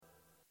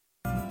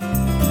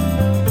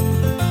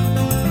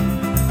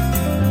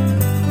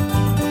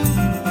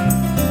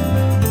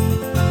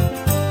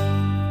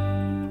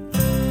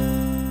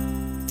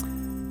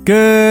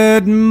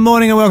Good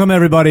morning and welcome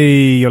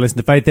everybody. You're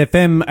listening to Faith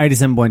FM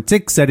 87.6,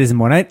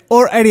 87.8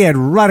 or 88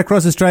 right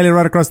across Australia,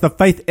 right across the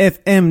Faith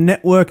FM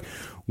network,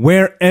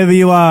 wherever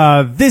you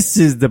are. This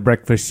is The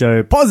Breakfast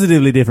Show,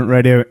 positively different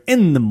radio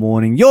in the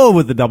morning. You're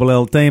with the Double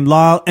L team,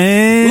 Lyle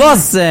and...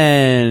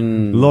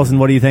 Lawson! Lawson,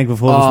 what are you thankful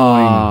for this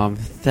morning? I'm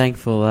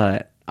thankful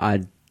that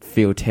I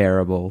feel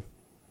terrible.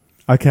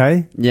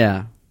 Okay.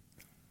 Yeah.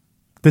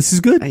 This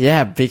is good.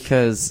 Yeah,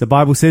 because... The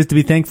Bible says to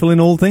be thankful in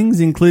all things,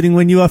 including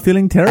when you are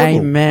feeling terrible.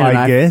 Amen.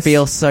 I guess. I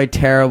feel so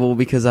terrible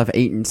because I've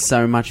eaten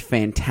so much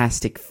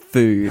fantastic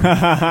food. And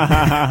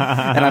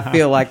I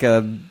feel like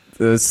a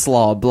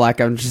slob. Like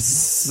I'm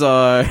just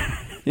so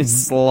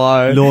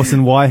slow.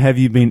 Lawson, why have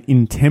you been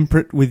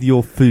intemperate with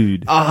your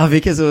food?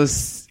 Because it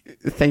was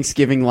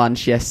Thanksgiving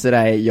lunch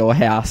yesterday at your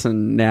house,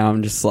 and now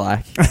I'm just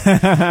like,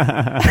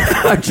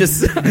 I'm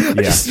just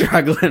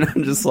struggling.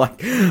 I'm just like,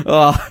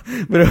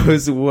 but it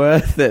was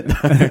worth it.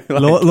 Though.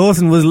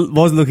 Lawson was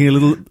looking a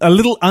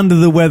little under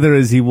the weather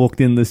as he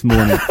walked in this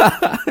morning.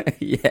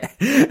 Yeah,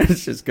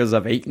 it's just because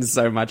I've eaten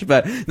so much,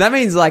 but that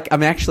means like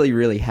I'm actually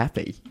really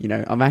happy. You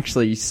know, I'm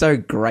actually so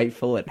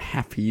grateful and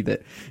happy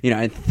that, you know,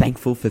 and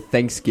thankful for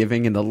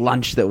Thanksgiving and the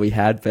lunch that we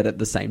had. But at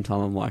the same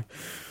time, I'm like,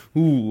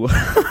 ooh.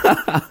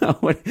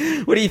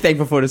 What are you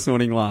thankful for this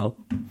morning, Lyle?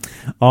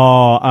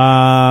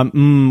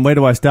 Where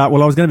do I start?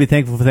 Well, I was going to be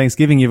thankful for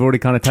Thanksgiving. You've already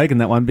kind of taken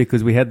that one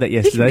because we had that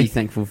yesterday. You should be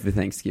thankful for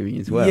Thanksgiving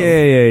as well.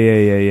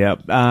 Yeah.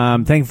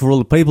 Thankful for all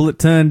the people that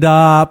turned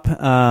up.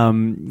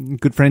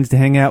 Good friends to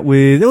hang out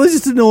with. It was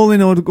just an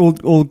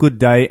all good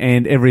day,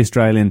 and every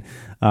Australian.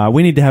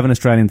 We need to have an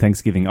Australian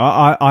Thanksgiving.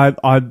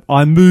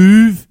 I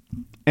move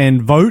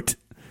and vote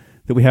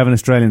that we have an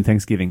Australian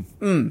Thanksgiving.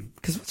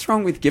 Because what's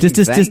wrong with giving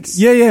thanks?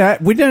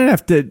 We don't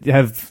have to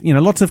have,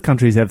 lots of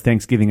countries have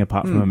Thanksgiving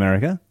apart from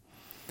America.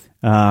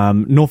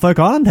 Norfolk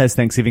Island has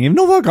Thanksgiving. If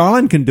Norfolk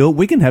Island can do it,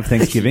 we can have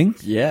Thanksgiving.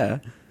 Yeah.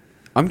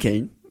 I'm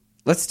keen.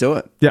 Let's do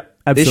it. Yeah,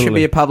 absolutely. This should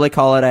be a public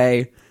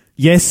holiday.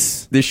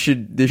 Yes.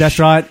 That's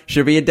right.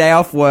 Should be a day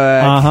off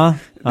work.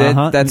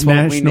 That's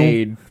what we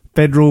need.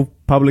 Federal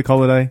public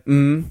holiday.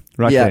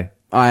 Right there.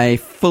 I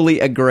fully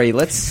agree.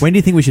 When do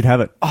you think we should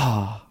have it?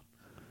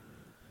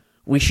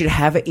 We should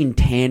have it in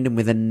tandem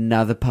with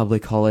another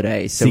public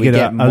holiday, so we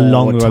get a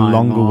longer time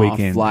off.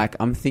 weekend. Like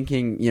I'm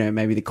thinking,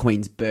 maybe the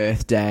Queen's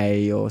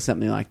birthday or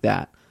something like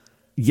that.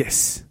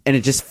 Yes. And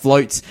it just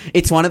floats.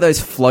 It's one of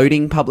those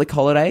floating public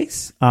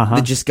holidays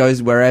that just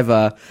goes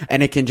wherever,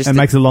 and it can just... And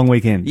makes a long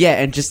weekend. Yeah,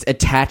 and just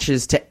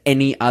attaches to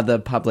any other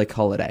public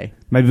holiday.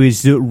 Maybe we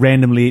just do it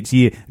randomly each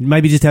year.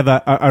 Maybe just have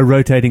a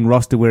rotating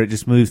roster where it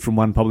just moves from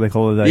one public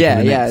holiday to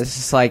the next. It's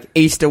just like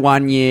Easter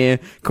one year,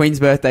 Queen's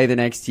birthday the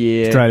next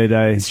year.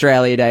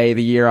 Australia Day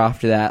the year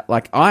after that.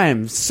 Like, I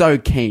am so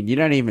keen. You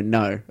don't even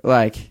know.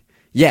 Like,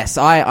 yes,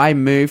 I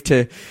moved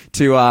to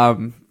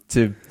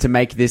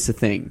make this a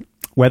thing.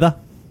 Weather?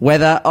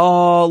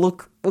 Oh,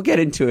 look, we'll get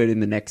into it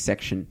in the next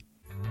section.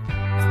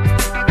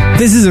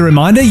 This is a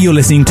reminder, you're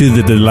listening to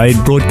the delayed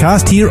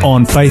broadcast here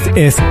on Faith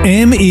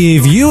FM.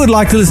 If you would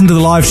like to listen to the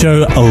live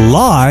show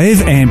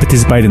live and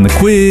participate in the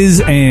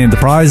quiz and the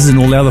prizes and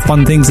all the other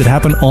fun things that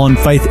happen on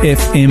Faith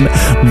FM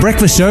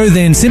Breakfast Show,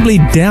 then simply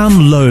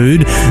download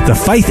the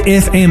Faith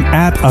FM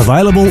app,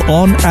 available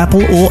on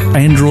Apple or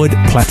Android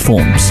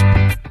platforms.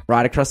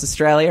 Right across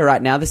Australia,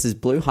 right now, this is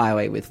Blue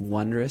Highway with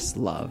Wondrous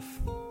Love.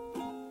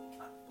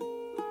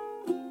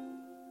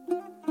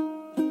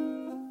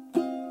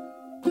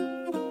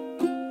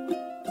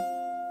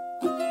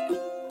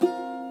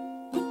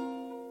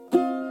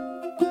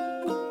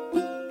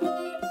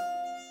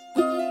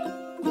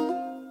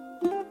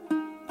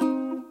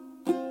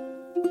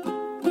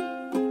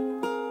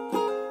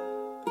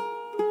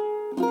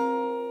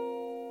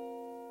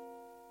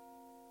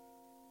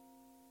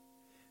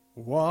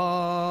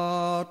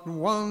 What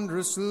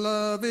wondrous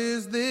love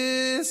is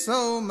this,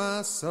 oh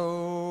my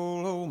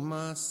soul, oh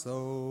my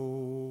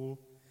soul.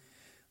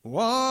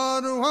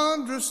 What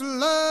wondrous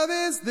love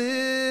is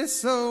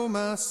this, oh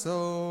my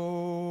soul.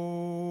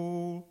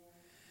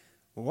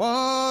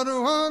 What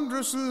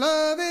wondrous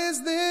love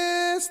is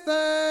this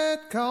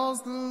that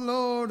calls the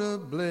Lord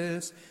of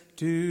bliss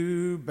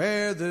to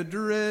bear the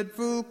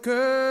dreadful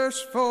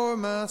curse for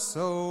my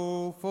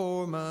soul,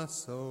 for my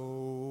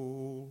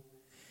soul.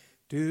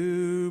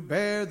 To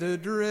bear the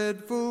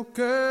dreadful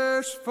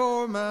curse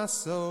for my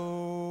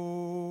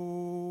soul.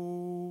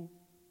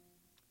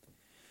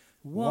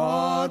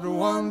 What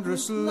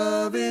wondrous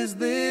love is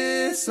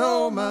this,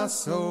 oh my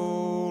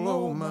soul,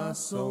 oh my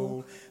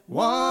soul.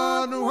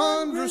 What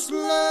wondrous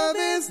love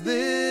is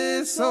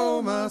this,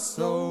 oh my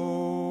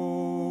soul.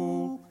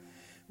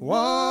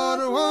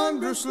 What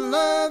wondrous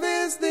love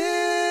is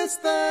this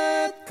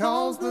that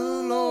calls the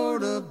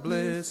Lord of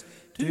bliss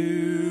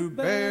to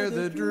bear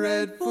the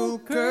dreadful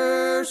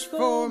curse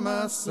for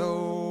my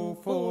soul,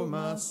 for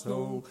my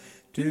soul.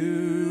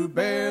 To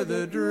bear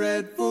the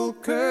dreadful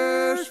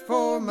curse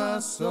for my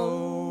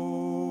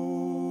soul.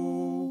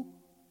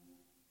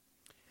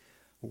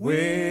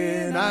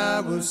 With When I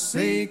was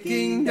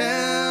sinking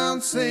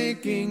down,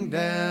 sinking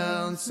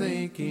down,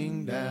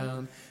 sinking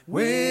down.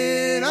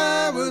 When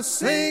I was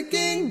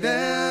sinking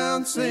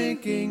down,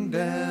 sinking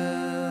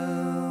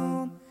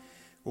down.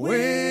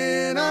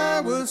 When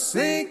I was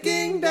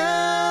sinking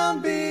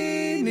down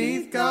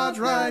beneath God's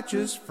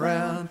righteous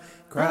frown,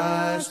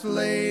 Christ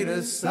laid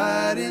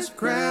aside his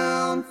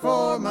crown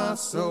for my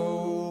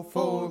soul,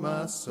 for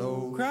my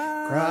soul.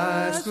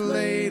 Christ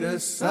laid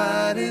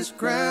aside his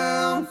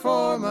crown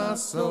for my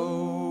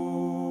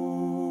soul.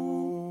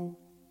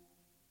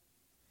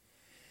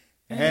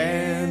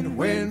 And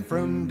when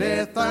from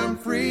death I'm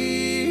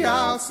free,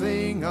 I'll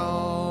sing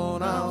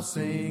on, I'll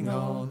sing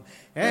on.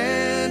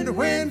 And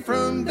when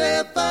from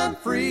death I'm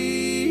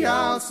free,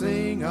 I'll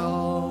sing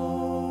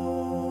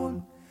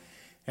on.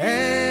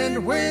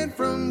 And when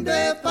from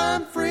death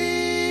I'm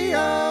free,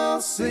 I'll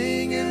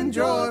sing and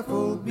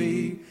joyful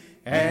be.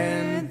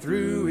 And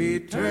through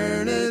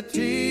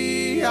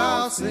eternity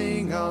I'll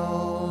sing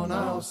on,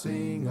 I'll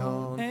sing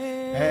on.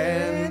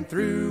 And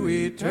through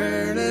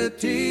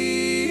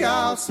eternity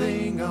I'll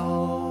sing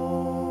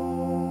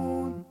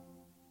on.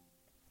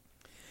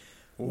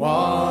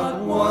 What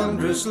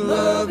wondrous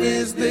love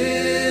is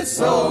this,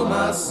 oh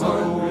my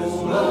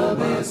soul,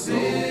 love is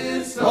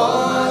this.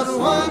 What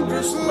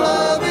wondrous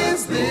love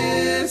is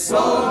this,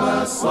 oh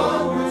my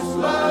soul,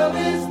 love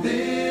is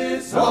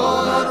this.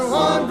 What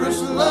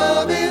wondrous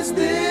love is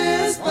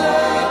this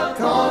that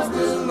caused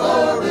the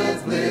Lord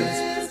of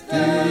bliss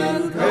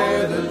to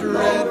bear the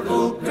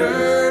dreadful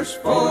curse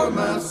for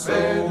my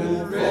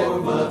soul, for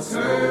my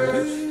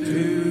curse,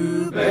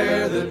 to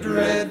bear the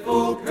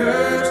dreadful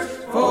curse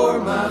for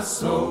my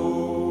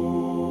soul.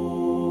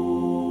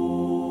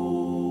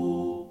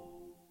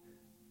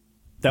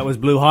 That was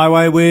Blue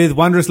Highway with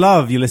Wondrous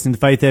Love. You're listening to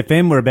Faith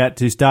FM. We're about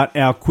to start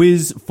our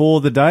quiz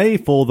for the day,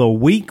 for the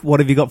week.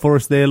 What have you got for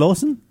us there,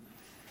 Lawson?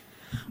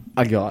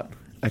 I got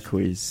a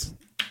quiz.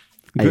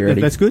 Are you Good. ready?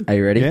 That's good. Are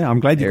you ready? Yeah,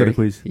 I'm glad you got a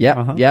quiz. Yep,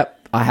 Uh-huh. yep.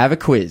 I have a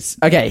quiz.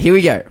 Okay, here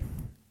we go.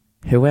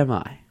 Who am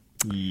I?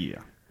 Yeah.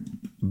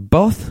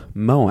 Both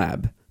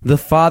Moab, the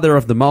father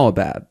of the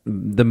Moabites,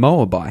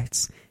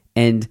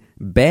 and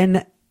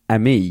Ben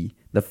Ami,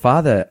 the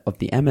father of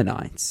the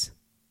Ammonites,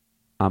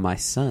 are my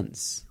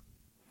sons.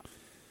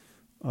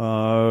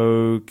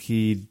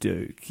 Okie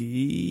dokie.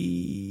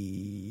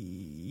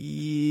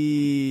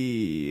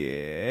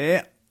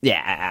 Yeah.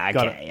 Yeah,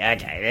 Got okay. There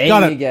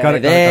Got you it, go. got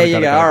it, There got it, you got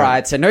it, go. got it, All got it.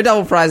 right, so no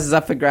double prizes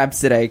up for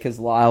grabs today because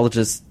Lyle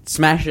just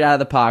smashed it out of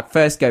the park.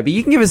 First go. But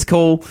you can give us a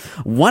call,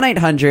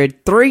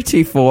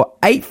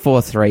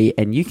 1-800-324-843,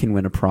 and you can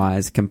win a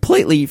prize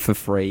completely for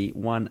free.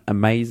 One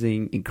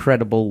amazing,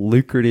 incredible,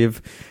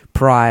 lucrative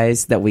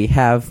prize that we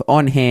have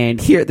on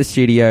hand here at the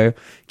studio.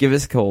 Give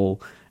us a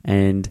call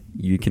and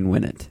you can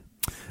win it.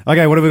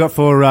 Okay, what have we got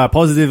for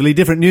positively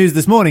different news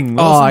this morning,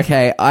 Oh, Lawson?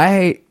 okay.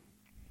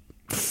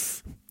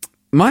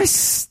 My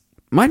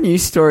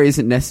news story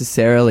isn't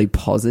necessarily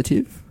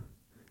positive,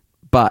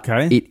 but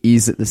Okay. it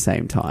is at the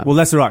same time. Well,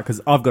 that's all right, because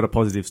I've got a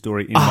positive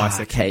story in my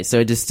section. Okay,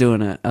 so just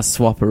doing a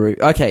swapperoo.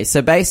 Okay,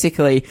 so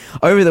basically,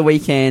 over the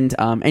weekend,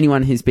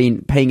 anyone who's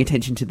been paying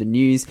attention to the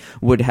news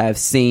would have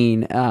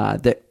seen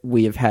that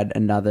we have had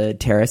another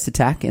terrorist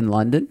attack in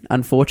London,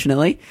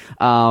 unfortunately.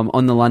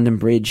 On the London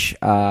Bridge,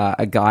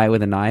 a guy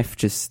with a knife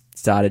just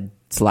started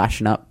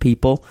slashing up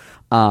people.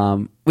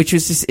 Which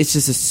was it's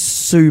just a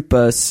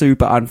super,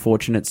 super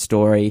unfortunate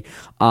story.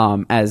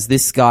 As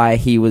this guy,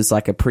 he was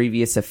like a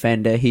previous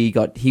offender. He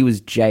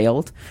was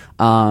jailed,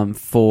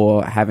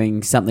 for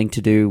having something to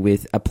do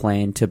with a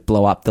plan to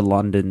blow up the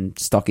London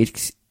Stock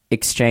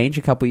Exchange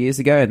a couple of years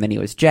ago, and then he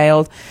was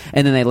jailed,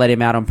 and then they let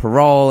him out on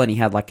parole, and he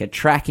had like a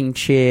tracking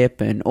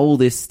chip and all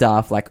this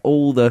stuff, like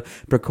all the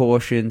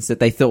precautions that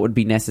they thought would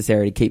be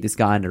necessary to keep this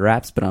guy under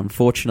wraps, but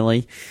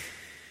unfortunately,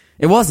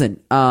 it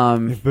wasn't.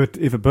 But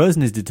if a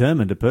person is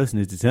determined,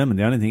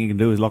 the only thing you can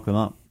do is lock them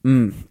up.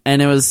 And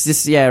it was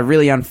just, a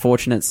really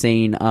unfortunate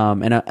scene.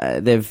 And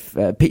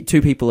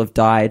two people have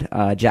died,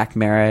 Jack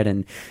Merritt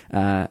and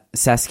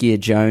Saskia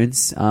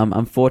Jones,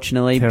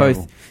 unfortunately.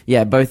 Terrible.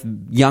 Both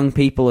young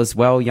people as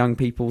well, young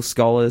people,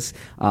 scholars,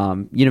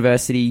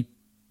 university,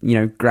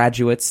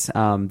 graduates,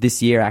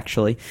 this year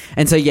actually.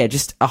 And so,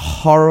 just a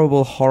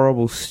horrible,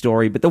 horrible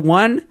story. But the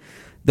one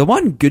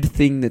good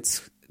thing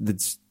that's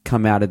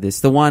come out of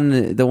this, the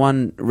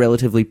one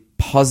relatively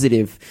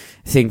positive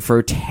thing for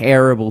a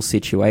terrible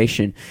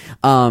situation,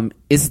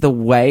 is the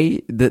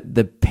way that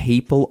the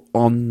people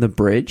on the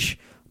bridge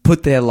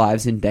put their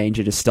lives in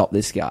danger to stop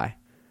this guy.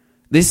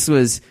 This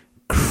was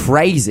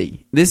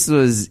crazy. This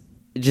was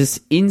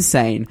just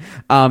insane.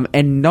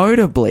 And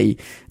notably,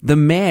 the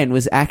man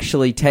was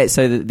actually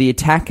so that the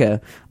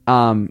attacker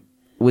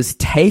was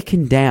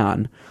taken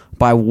down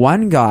by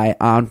one guy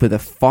armed with a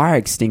fire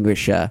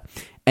extinguisher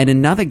and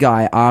another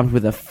guy armed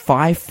with a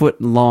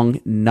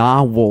 5-foot-long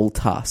narwhal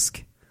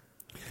tusk.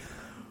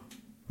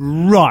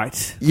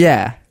 Right.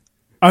 Yeah.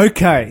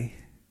 Okay.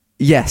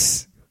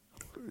 Yes.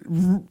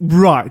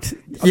 Right.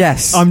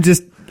 Yes. I'm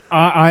just...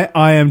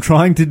 I am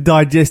trying to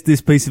digest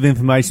this piece of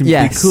information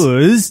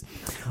because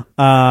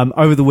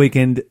over the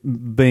weekend,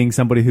 being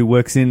somebody who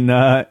works in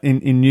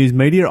news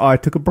media, I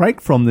took a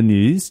break from the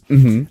news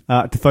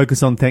to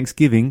focus on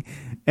Thanksgiving,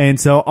 and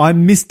so I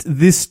missed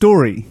this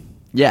story.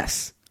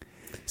 Yes.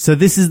 So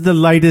this is the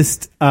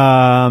latest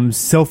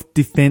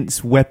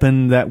self-defense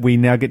weapon that we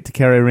now get to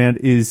carry around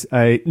is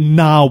a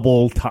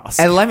narwhal tusk.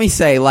 And let me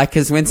say, like,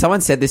 because when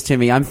someone said this to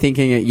me, I'm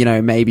thinking, you know,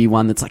 maybe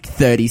one that's like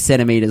 30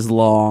 centimeters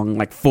long,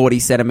 like 40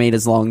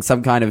 centimeters long,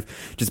 some kind of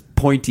just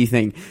pointy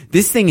thing.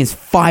 This thing is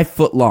 5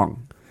 foot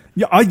long.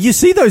 Yeah, you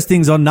see those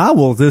things on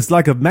narwhals. There's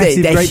like a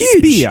massive they're great huge.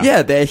 spear.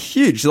 Yeah, they're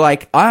huge.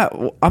 Like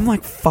I'm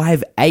like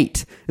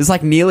 5'8". It's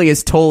like nearly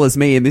as tall as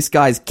me, and this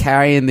guy's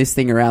carrying this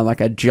thing around like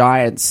a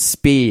giant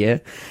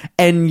spear.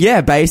 And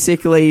yeah,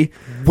 basically,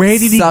 where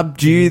did he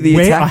subdue the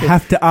attacker? I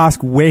have to ask,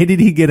 where did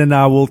he get a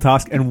narwhal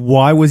tusk, and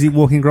why was he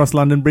walking across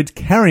London Bridge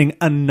carrying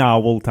a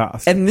narwhal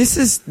tusk? And this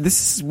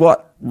is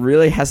what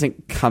really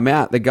hasn't come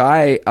out. The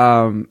guy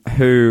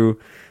who.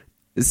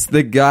 It's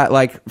the guy,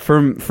 like,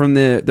 from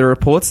the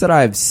reports that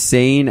I've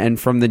seen and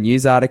from the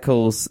news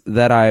articles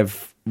that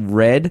I've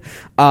read,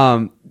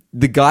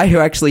 the guy who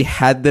actually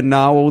had the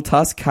narwhal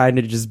tusk kind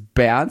of just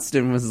bounced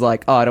and was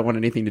like, oh, I don't want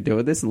anything to do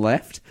with this, and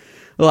left.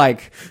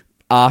 Like,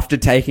 after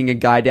taking a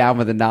guy down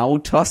with a narwhal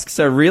tusk.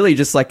 So really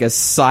just like a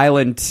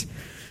silent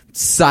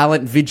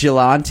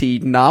vigilante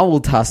narwhal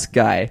tusk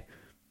guy.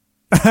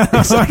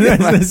 That's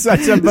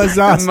such a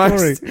bizarre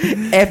story.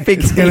 Epic.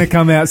 It's going to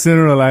come out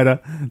sooner or later.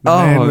 The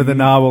man with a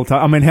narwhal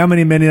tusk. I mean, how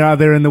many men are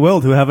there in the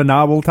world who have a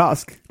narwhal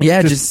tusk?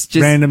 Yeah, just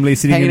randomly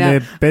sitting in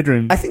their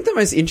bedroom. I think the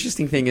most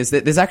interesting thing is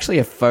that there's actually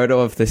a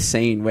photo of the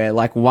scene where,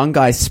 like, one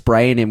guy's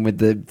spraying him with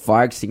the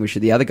fire extinguisher,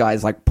 the other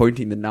guy's like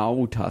pointing the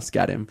narwhal tusk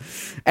at him,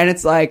 and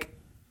it's like,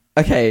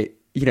 okay.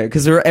 You know,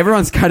 because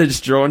everyone's kind of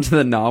just drawn to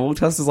the narwhal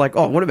tusk. It's like,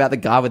 oh, what about the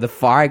guy with the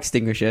fire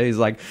extinguisher? He's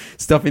like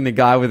stopping the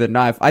guy with a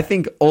knife. I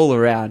think all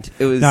around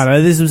it was...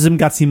 No, this was some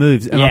gutsy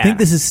moves. And yeah. I think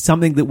this is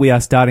something that we are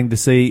starting to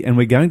see, and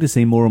we're going to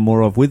see more and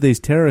more of with these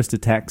terrorist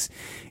attacks,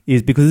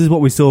 is because this is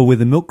what we saw with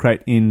the milk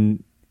crate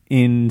in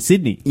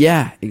Sydney.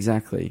 Yeah,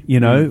 exactly. You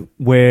know,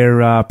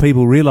 where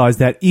people realise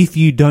that if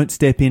you don't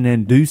step in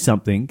and do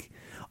something,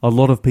 a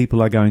lot of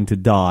people are going to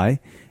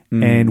die.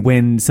 And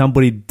when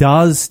somebody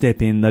does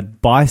step in, the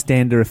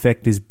bystander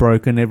effect is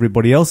broken.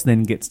 Everybody else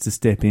then gets to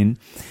step in.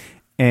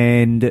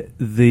 And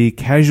the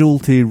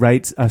casualty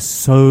rates are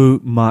so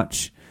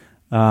much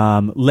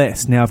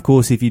less. Now, of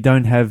course, if you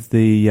don't have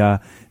the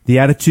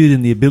attitude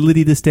and the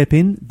ability to step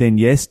in, then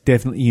yes,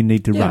 definitely you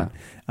need to run.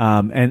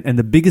 And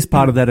the biggest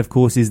part of that, of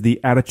course, is the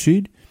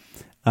attitude.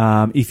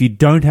 If you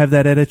don't have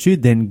that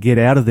attitude, then get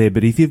out of there.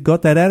 But if you've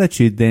got that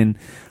attitude, then...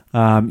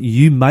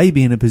 you may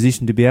be in a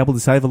position to be able to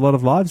save a lot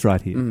of lives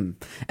right here.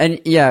 And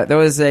yeah, there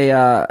was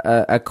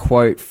a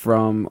quote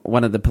from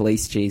one of the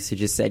police chiefs who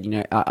just said, you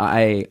know,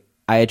 I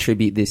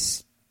attribute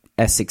this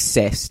a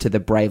success to the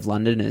brave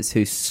Londoners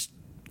who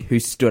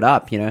stood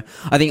up. You know,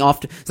 I think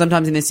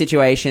sometimes in this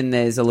situation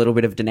there's a little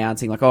bit of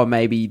denouncing, like, oh,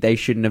 maybe they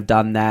shouldn't have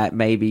done that.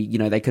 Maybe, you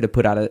know, they could have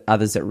put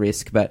others at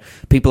risk. But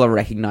people are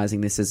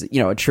recognizing this as,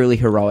 you know, a truly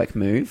heroic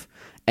move.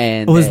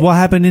 And it was what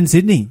happened in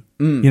Sydney.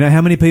 You know,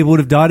 how many people would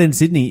have died in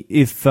Sydney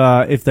if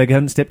they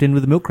hadn't stepped in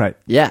with the milk crate?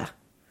 Yeah.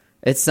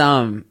 It's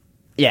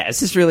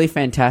just really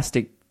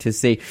fantastic to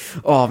see.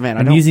 Oh man,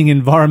 and using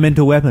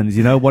environmental weapons,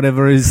 you know,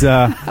 whatever is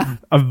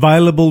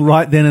available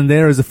right then and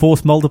there as a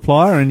force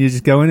multiplier, and you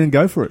just go in and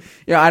go for it.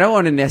 Yeah, I don't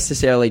want to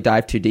necessarily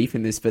dive too deep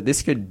in this, but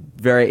this could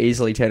very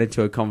easily turn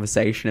into a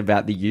conversation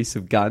about the use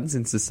of guns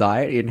in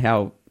society and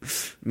how,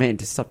 man,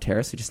 to stop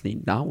terrorists, we just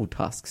need narwhal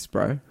tusks,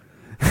 bro.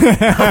 As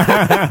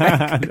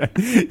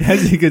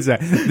you could say,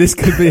 this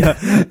could be a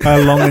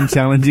long and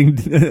challenging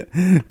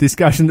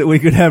discussion that we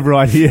could have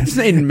right here. Just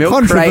need milk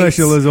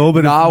controversial crates, as all,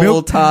 but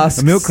narwhal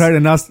tusks, a milk crate,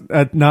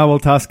 a narwhal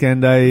tusk,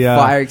 and a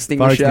fire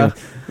extinguisher.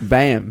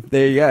 Bam!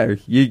 There you go.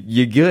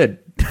 You're good.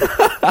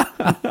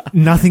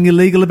 Nothing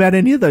illegal about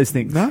any of those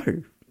things. No,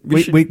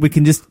 we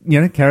can just, you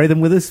know, carry them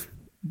with us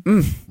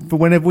for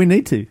whenever we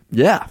need to.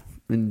 Yeah,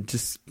 and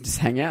just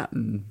hang out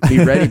and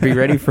be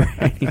ready for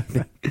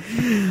anything.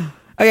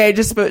 Okay,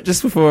 just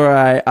before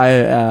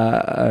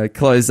I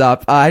close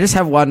up, I just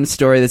have one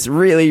story that's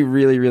really,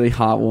 really, really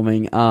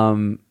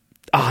heartwarming.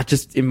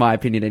 Just in my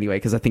opinion anyway,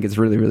 because I think it's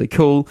really, really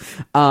cool.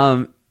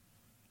 A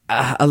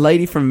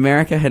lady from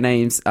America, her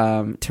name's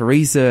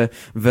Teresa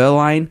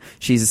Verline.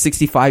 She's a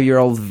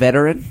 65-year-old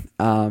veteran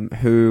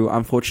who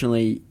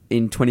unfortunately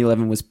in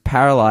 2011 was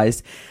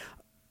paralyzed,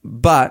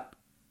 but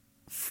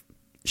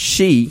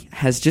she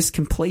has just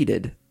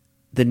completed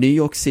the New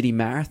York City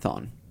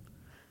Marathon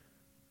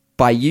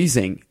by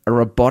using a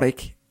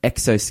robotic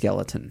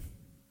exoskeleton.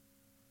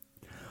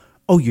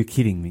 Oh, you're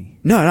kidding me.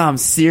 No, I'm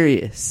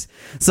serious.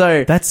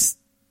 So that's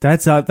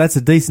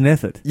a decent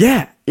effort.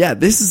 Yeah,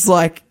 this is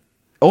like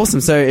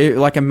awesome. So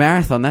like a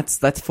marathon,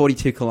 that's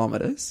 42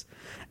 kilometers.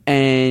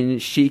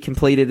 And she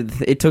completed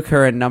it. Took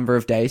her a number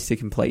of days to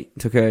complete.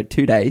 It took her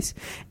 2 days.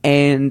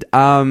 And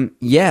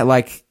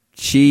like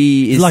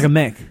she is like a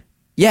mech.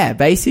 Yeah,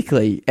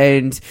 basically.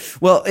 And,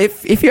 well,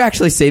 if you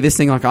actually see this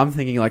thing, like, I'm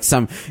thinking, like,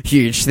 some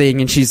huge thing,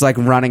 and she's, like,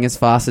 running as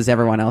fast as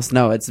everyone else.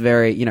 No, it's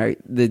very,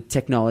 the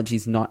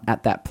technology's not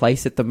at that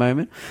place at the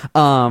moment.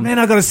 Man,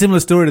 I got a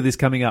similar story to this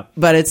coming up.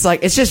 But it's,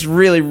 like, it's just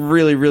really,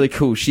 really, really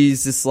cool.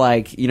 She's just,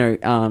 like,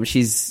 she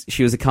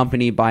was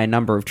accompanied by a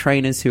number of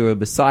trainers who are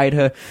beside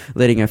her,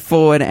 leading her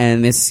forward,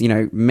 and this,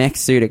 mech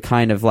suit, it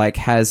kind of, like,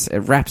 it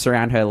wraps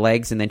around her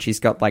legs, and then she's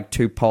got, like,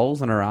 2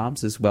 poles on her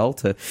arms as well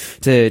to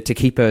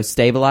keep her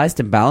stabilized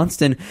and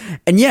balanced, and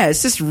yeah,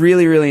 it's just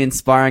really, really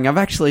inspiring. I've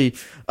actually,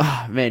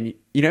 oh man,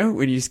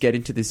 when you just get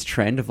into this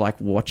trend of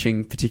like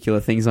watching particular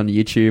things on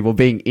YouTube or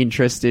being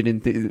interested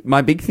in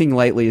my big thing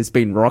lately has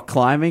been rock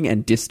climbing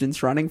and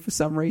distance running for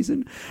some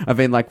reason. I've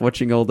been like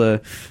watching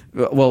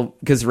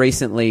because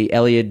recently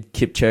Eliud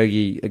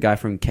Kipchoge, a guy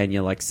from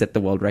Kenya, like set the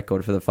world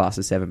record for the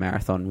fastest ever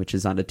marathon, which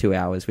is under 2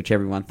 hours, which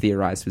everyone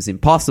theorized was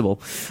impossible.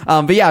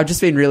 But yeah, I've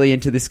just been really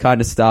into this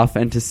kind of stuff,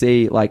 and to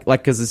see like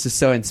because it's just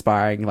so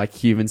inspiring, like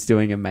humans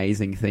doing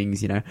amazing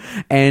things,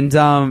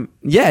 and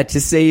yeah,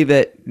 to see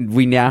that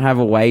we now have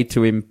a way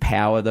to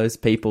empower those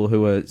people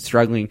who are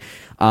struggling,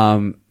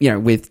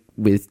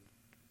 with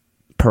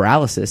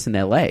paralysis in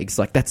their legs.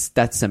 Like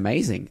that's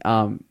amazing.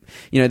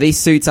 These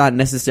suits aren't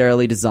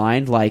necessarily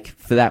designed like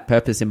for that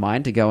purpose in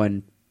mind, to go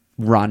and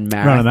run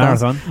a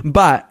marathon.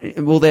 But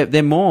well,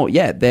 they're more.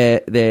 Yeah,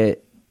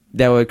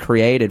 they were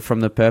created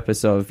from the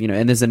purpose of,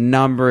 and there's a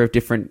number of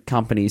different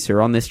companies who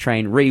are on this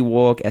train: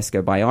 Rewalk,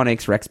 Esco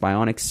Bionics, Rex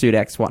Bionics,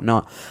 SuitX,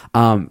 whatnot,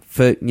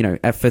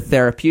 for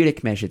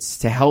therapeutic measures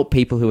to help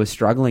people who are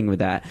struggling with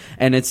that.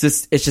 And it's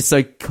just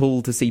so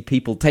cool to see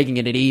people taking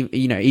it,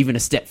 even a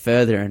step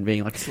further and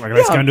being like,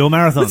 let's go and do a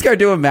marathon. Let's go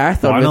do a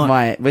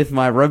marathon with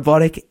my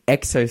robotic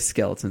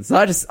exoskeleton. So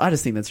I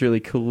just think that's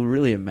really cool,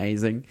 really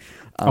amazing.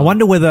 I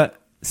wonder whether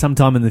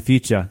sometime in the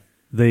future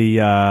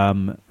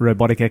the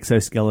robotic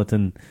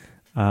exoskeleton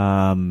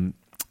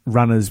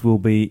runners will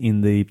be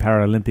in the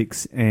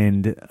Paralympics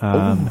and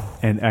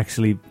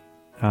actually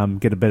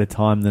get a better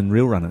time than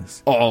real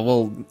runners. Oh,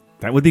 well,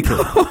 that would be cool.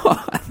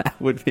 That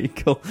would be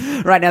cool.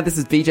 Right now, this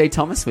is BJ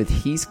Thomas with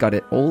He's Got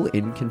It All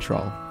in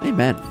Control.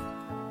 Amen.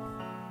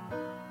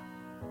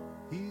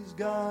 He's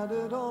got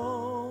it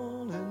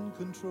all in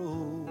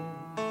control.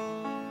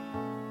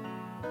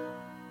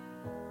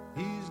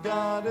 He's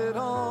got it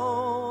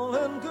all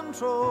in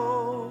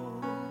control.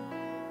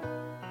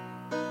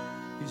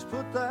 He's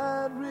put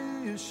that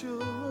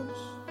reassurance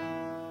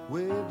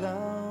way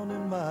down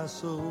in my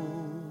soul.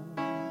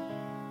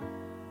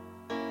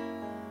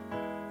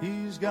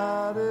 He's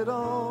got it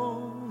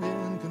all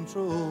in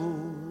control.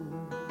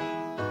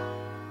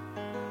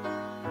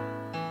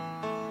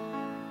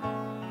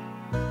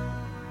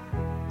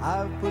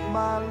 I've put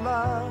my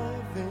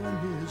life in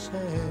His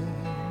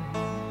hands.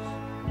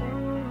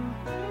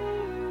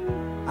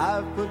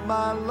 I've put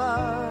my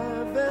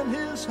life in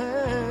His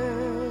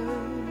hands.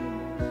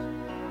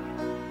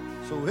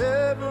 So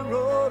every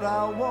road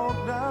I walk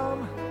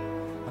down,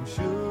 I'm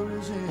sure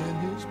is in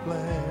His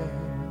plan.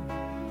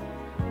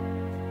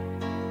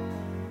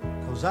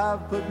 'Cause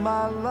I've put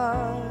my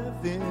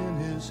life in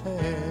His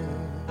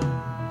hands.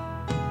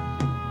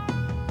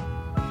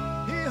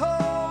 He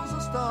holds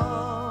the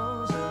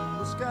stars in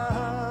the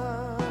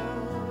sky.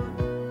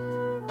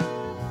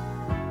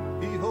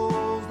 He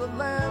holds the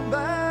land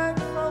back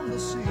from the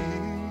sea.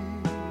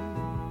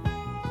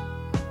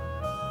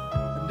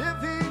 And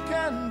if He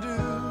can do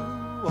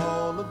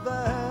all of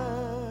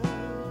that,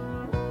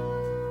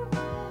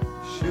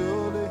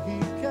 surely He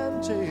can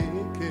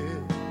take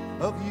care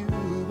of you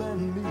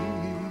and me.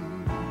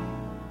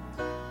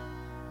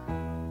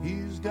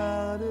 He's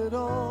got it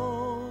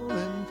all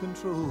in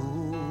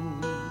control.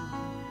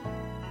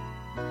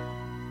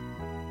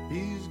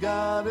 He's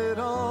got it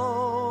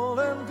all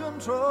in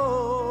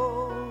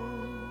control.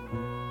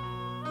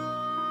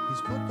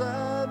 He's put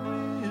that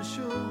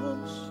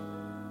reassurance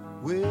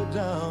way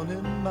down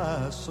in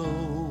my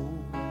soul.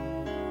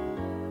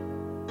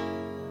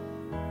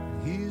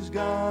 He's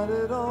got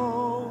it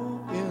all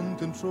in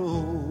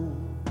control.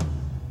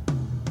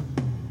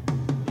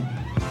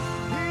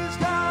 He's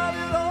got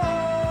it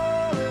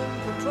all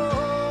in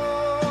control.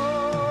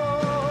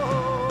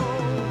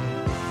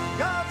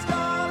 God's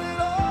got it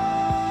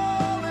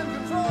all in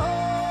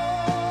control.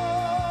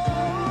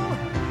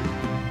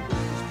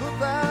 He's put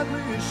that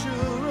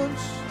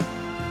reassurance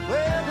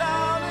way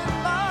down in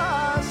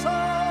my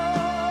soul.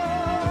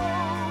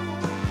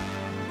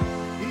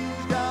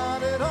 He's got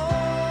it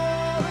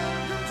all in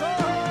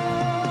control.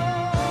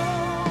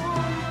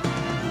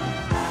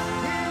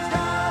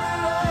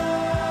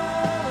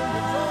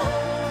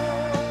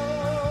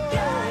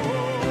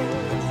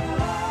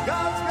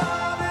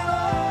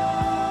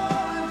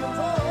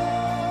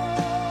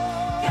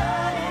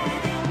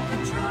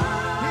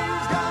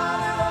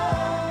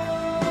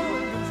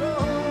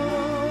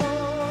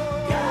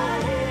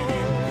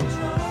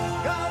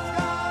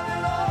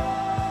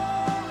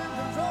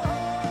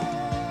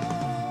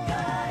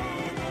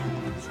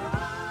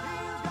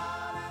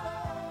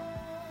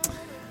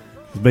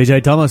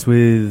 BJ Thomas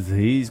with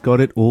He's Got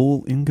It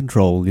All in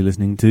Control. You're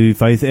listening to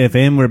Faith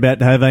FM. We're about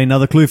to have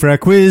another clue for our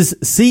quiz.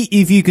 See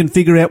if you can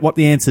figure out what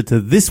the answer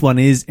to this one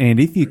is, and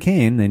if you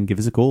can, then give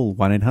us a call,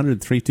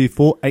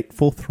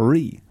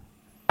 1-800-324-843.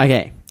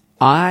 Okay,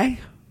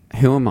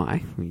 who am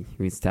I?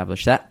 We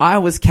established that. I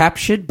was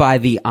captured by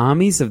the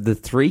armies of the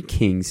three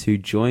kings who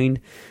joined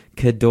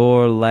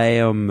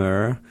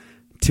Chedorlaomer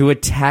to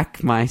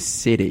attack my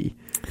city.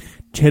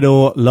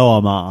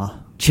 Chedorlaomer.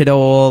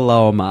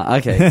 Chedorlaomer.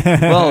 Okay.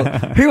 Well,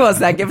 who was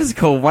that? Give us a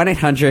call,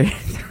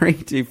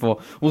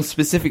 1-800-324. Well,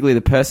 specifically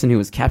the person who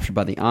was captured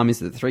by the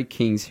armies of the three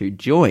kings who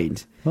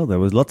joined. Well, there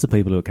was lots of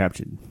people who were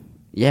captured.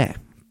 Yeah,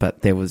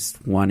 but there was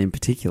one in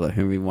particular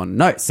whom we want to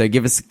know. So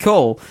give us a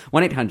call,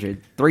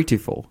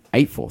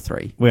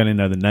 1-800-324-843. We only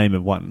know the name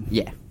of one.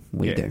 Yeah,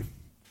 we do.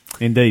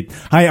 Indeed.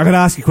 Hey, I've got to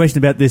ask you a question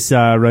about this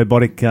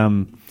robotic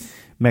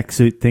mech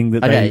suit thing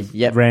that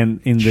they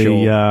ran in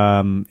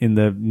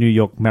the New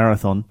York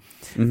Marathon.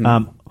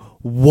 Mm-hmm.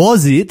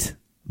 Was it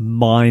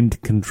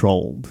mind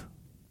controlled?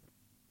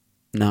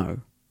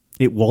 No,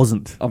 it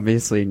wasn't.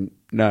 Obviously,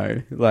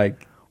 no.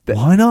 Like,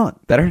 why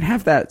not? They don't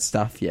have that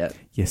stuff yet.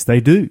 Yes, they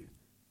do.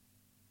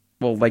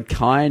 Well, they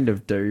kind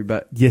of do,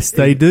 but yes,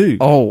 they do.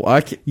 Oh,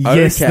 okay.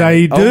 Yes,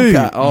 they do.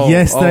 Okay. Oh,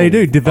 yes, they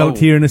do. Developed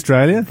here in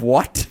Australia.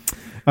 What?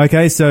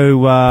 Okay,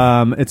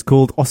 so it's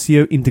called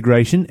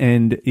osseointegration,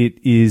 and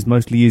it is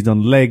mostly used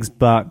on legs,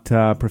 but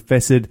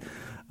Professor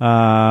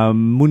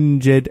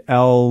Munjed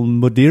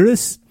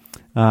Al-Mudiris,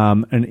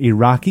 an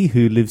Iraqi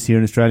who lives here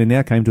in Australia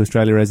now, came to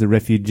Australia as a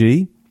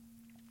refugee.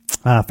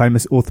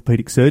 Famous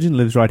orthopaedic surgeon,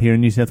 lives right here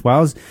in New South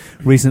Wales.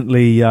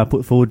 Recently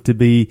put forward to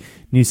be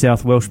New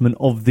South Welshman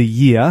of the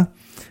Year.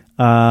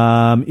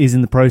 Is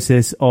in the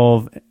process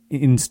of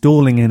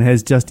installing and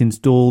has just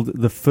installed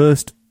the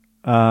first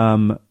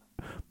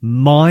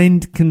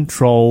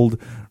mind-controlled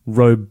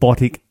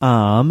robotic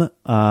arm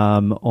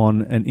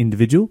on an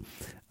individual.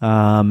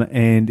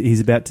 And he's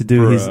about to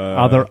do his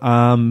other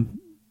arm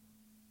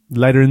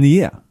later in the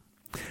year.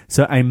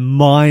 So a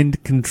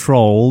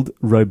mind-controlled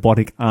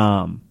robotic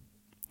arm.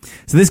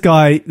 So this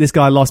guy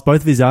lost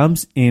both of his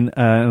arms in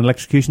an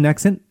electrocution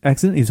accident.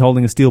 He was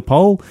holding a steel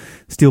pole.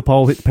 Steel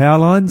pole hit the power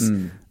lines.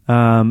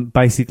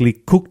 Basically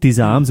cooked his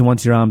arms, and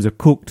once your arms are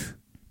cooked,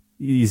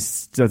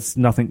 there's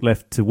nothing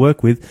left to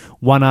work with.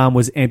 One arm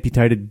was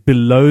amputated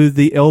below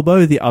the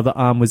elbow. The other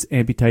arm was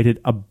amputated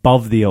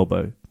above the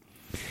elbow.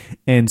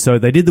 And so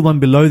they did the one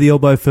below the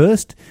elbow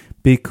first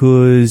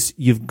because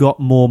you've got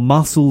more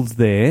muscles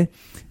there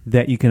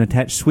that you can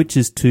attach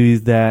switches to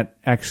that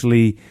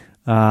actually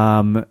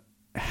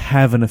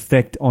have an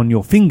effect on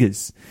your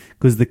fingers,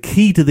 because the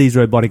key to these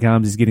robotic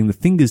arms is getting the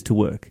fingers to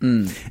work.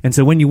 And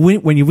so when you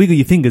wiggle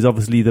your fingers,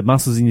 obviously the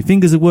muscles in your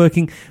fingers are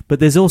working, but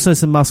there's also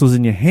some muscles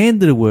in your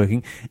hand that are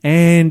working,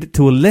 and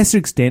to a lesser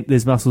extent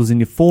there's muscles in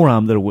your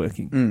forearm that are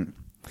working.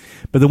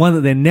 But the one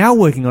that they're now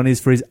working on is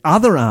for his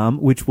other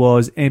arm, which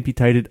was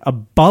amputated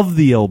above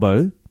the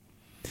elbow,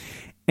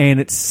 and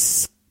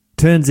it's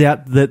turns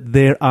out that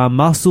there are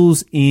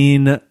muscles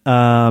in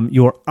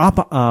your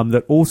upper arm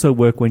that also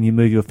work when you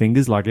move your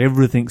fingers. Like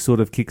everything sort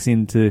of kicks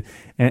into,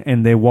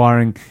 and they're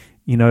wiring,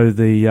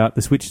 the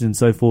switches and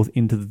so forth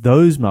into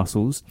those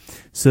muscles,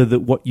 so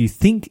that what you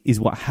think is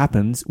what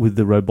happens with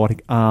the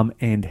robotic arm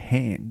and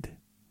hand.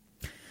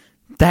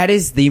 That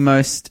is the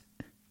most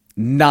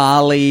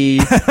gnarly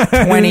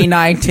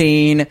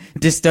 2019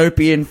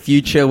 dystopian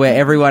future where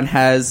everyone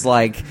has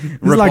like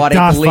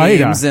robotic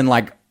limbs and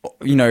like,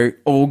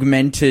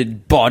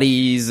 augmented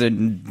bodies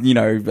and,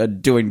 are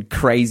doing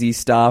crazy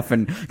stuff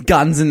and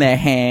guns in their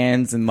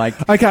hands and like...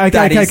 Okay.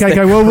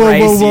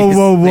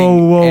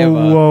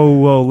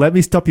 Whoa. Let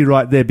me stop you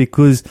right there,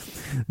 because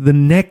the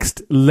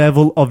next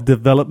level of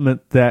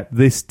development that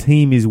this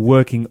team is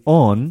working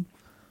on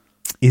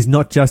is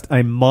not just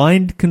a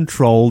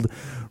mind-controlled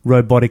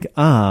robotic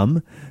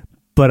arm,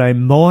 but a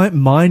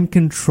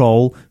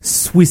mind-control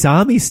Swiss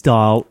Army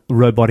style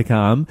robotic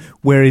arm,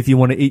 where if you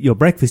want to eat your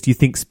breakfast, you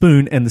think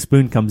spoon and the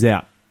spoon comes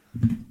out.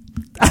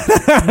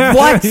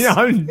 What?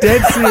 I'm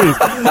dead serious.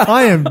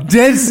 I am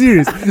dead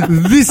serious.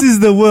 This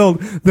is the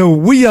world that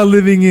we are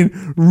living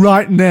in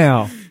right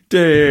now.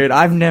 Dude,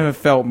 I've never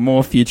felt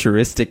more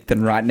futuristic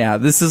than right now.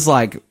 This is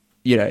like,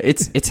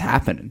 it's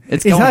happening.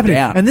 It's going happening.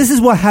 Down. And this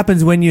is what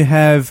happens when you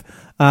have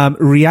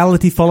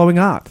reality following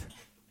art.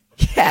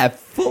 Yeah,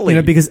 fully.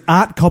 Because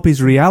art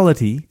copies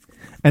reality,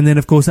 and then,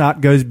 of course,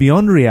 art goes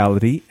beyond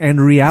reality,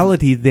 and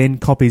reality then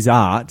copies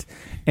art,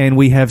 and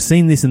we have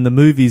seen this in the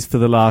movies for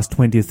the last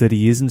 20 or 30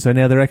 years, and so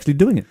now they're actually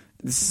doing it.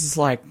 This is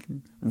like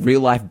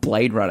real-life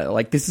Blade Runner.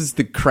 Like, this is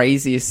the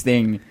craziest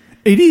thing.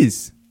 It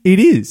is.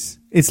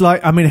 It's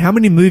like, how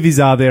many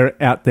movies are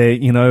there out there,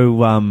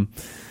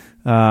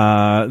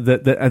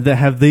 that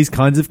have these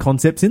kinds of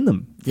concepts in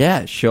them?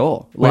 Yeah,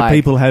 sure. Where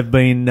people have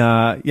been,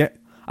 I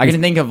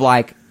can think of,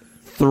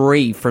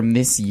 3 from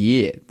this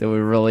year that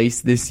were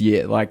released this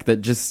year.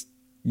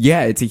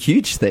 It's a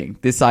huge thing.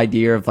 This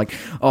idea of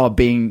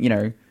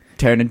being,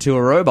 turned into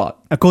a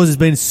robot. Of course, it's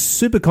been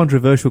super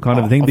controversial kind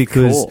of thing,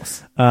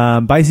 because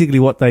basically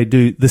what they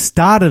do, the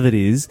start of it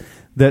is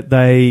that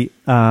they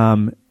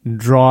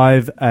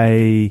drive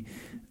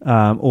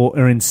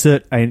or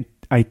insert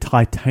a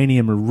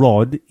titanium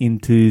rod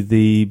into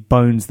the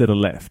bones that are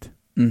left.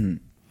 Mm-hmm.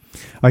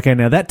 Okay,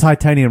 now that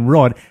titanium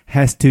rod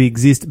has to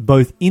exist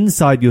both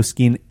inside your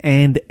skin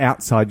and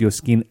outside your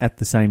skin at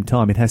the same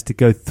time. It has to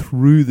go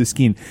through the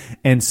skin.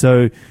 And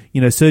so,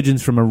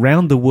 surgeons from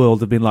around the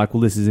world have been like,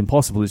 well, this is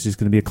impossible. It's just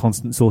going to be a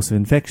constant source of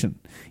infection.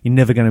 You're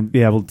never going to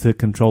be able to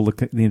control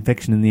the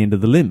infection in the end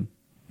of the limb.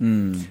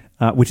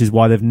 Which is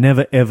why they've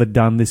never ever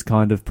done this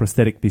kind of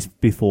prosthetic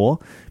before,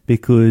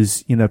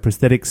 because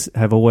prosthetics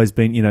have always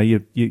been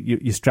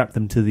you strap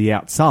them to the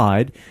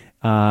outside,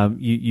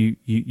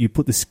 you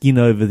put the skin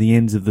over the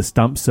ends of the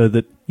stump so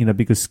that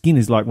because skin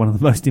is like one of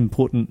the most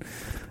important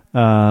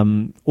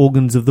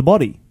organs of the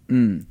body.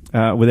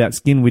 Without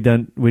skin, we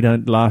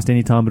don't last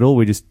any time at all.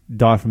 We just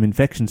die from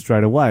infection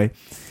straight away.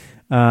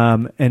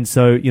 And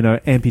so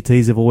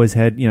amputees have always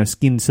had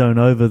skin sewn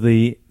over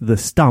the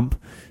stump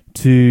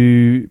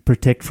to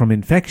protect from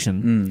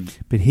infection.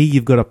 But here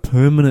you've got a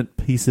permanent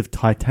piece of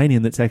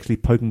titanium that's actually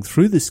poking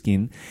through the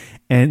skin,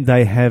 and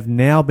they have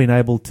now been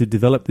able to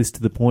develop this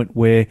to the point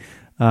where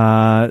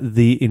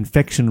the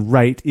infection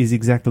rate is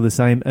exactly the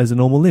same as a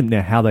normal limb.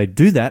 Now, how they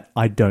do that,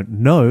 I don't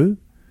know,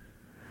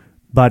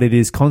 but it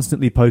is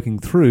constantly poking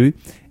through.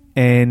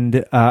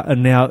 And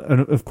now,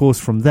 of course,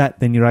 from that,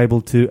 then you're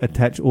able to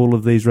attach all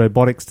of these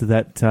robotics to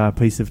that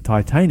piece of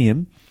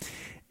titanium,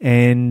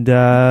 and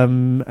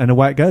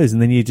away it goes.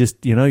 And then you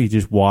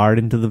just wire it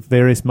into the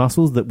various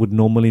muscles that would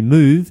normally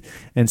move.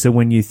 And so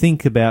when you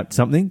think about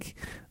something,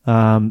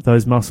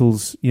 those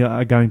muscles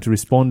are going to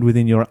respond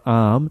within your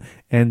arm,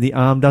 and the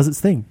arm does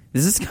its thing.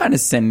 This is kind of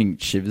sending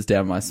shivers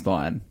down my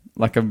spine.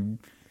 Like, I'm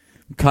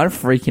kind of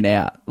freaking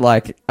out.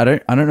 Like, I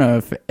don't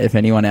know if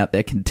anyone out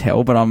there can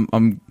tell, but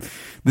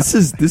this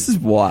is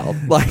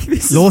wild. Like,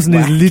 this Lawson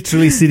is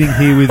literally sitting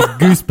here with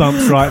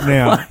goosebumps right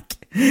now. Like,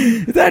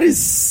 that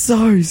is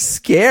so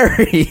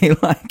scary,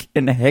 like,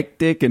 and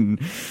hectic,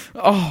 and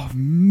oh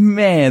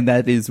man,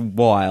 that is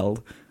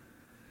wild.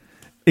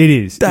 It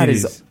is. That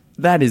is.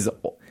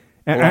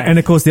 And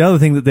of course, the other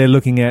thing that they're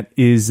looking at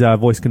is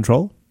voice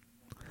control.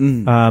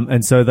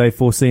 And so they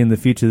foresee in the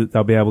future that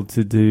they'll be able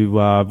to do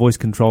voice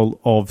control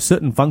of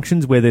certain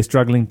functions where they're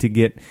struggling to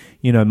get,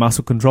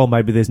 muscle control.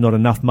 Maybe there's not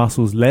enough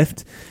muscles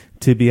left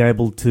to be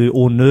able to,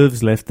 or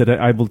nerves left that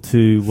are able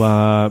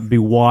to be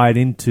wired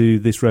into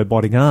this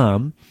robotic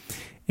arm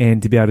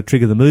and to be able to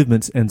trigger the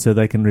movements, and so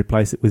they can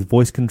replace it with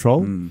voice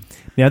control.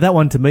 Now, that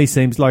one to me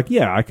seems like,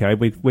 yeah, okay,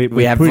 we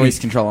have voice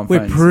control on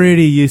phones. We're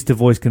pretty used to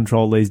voice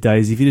control these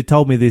days. If you'd have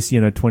told me this,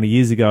 20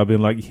 years ago, I'd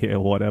been like, yeah,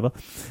 whatever.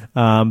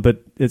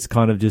 But it's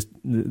kind of just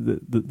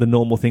the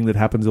normal thing that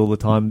happens all the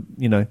time,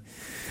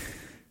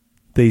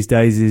 these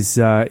days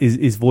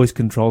is voice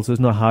control, so it's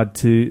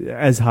not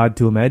as hard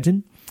to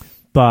imagine.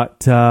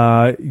 But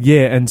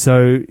and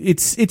so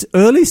it's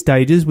early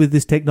stages with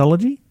this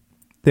technology.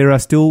 There are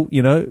still,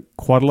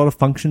 quite a lot of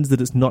functions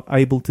that it's not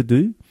able to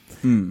do,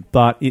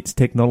 but it's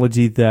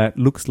technology that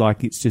looks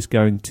like it's just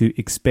going to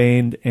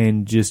expand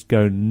and just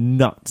go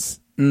nuts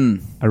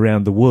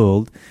around the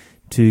world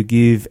to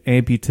give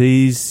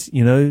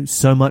amputees,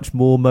 so much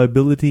more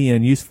mobility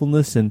and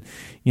usefulness. And,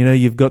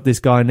 you've got this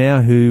guy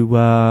now who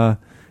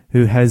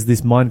has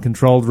this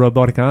mind-controlled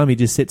robotic arm. He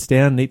just sits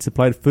down and eats a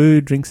plate of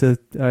food, drinks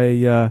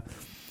a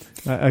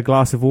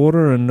glass of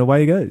water, and away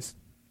he goes.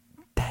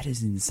 That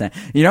is insane.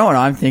 You know what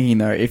I'm thinking,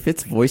 though? If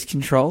it's voice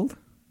controlled,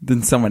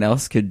 then someone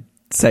else could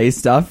say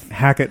stuff.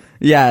 Hack it.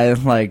 Yeah,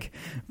 like,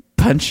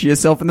 punch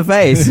yourself in the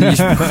face.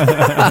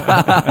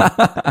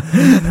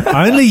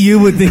 Only you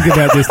would think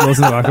about this,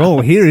 Lawson. Like,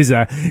 oh, here is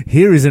an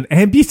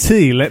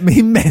amputee. Let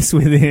me mess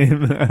with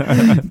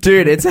him.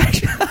 Dude, it's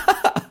actually...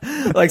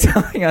 like,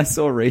 something I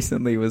saw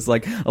recently was,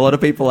 like, a lot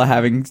of people are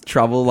having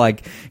trouble,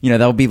 like,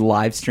 they'll be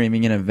live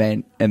streaming an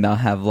event and they'll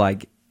have,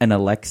 like, an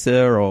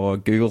Alexa or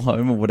Google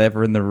Home or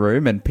whatever in the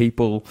room, and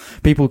people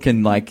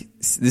can, like,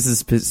 this is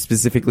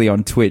specifically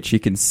on Twitch,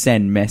 you can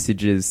send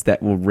messages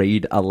that will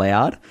read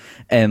aloud,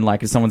 and,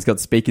 like, if someone's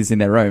got speakers in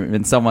their room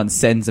and someone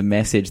sends a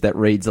message that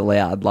reads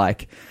aloud,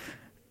 like,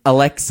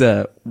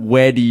 Alexa,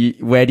 where do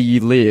you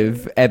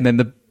live? And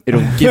then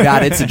it'll give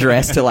out its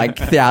address to, like,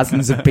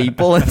 thousands of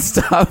people and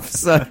stuff.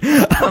 So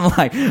I'm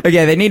like,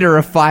 okay, they need to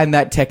refine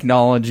that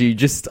technology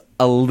just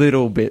a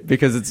little bit,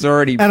 because it's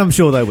already... And I'm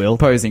sure they will.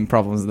 ...posing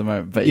problems at the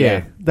moment. But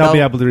yeah. They'll be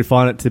able to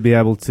refine it to be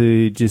able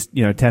to just,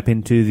 tap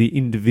into the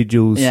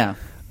individual's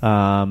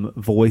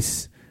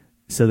voice,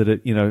 so that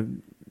it,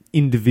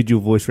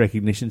 individual voice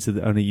recognition, so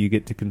that only you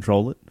get to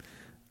control it.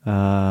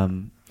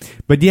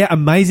 But yeah,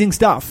 amazing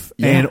stuff.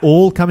 Yeah. And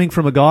all coming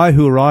from a guy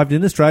who arrived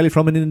in Australia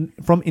from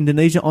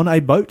Indonesia on a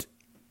boat.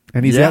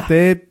 And he's out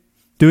there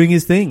doing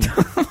his thing,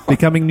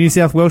 becoming New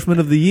South Welshman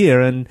of the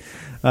Year, and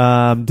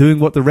doing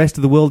what the rest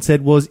of the world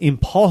said was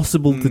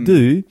impossible to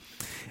do.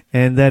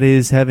 And that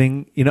is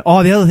having, the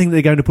other thing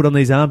they're going to put on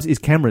these arms is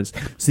cameras,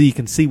 so you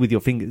can see with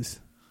your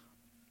fingers.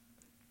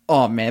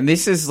 Oh man,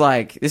 this is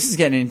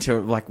getting into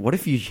like, what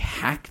if you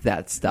hack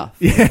that stuff?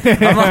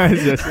 Yeah.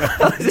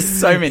 There's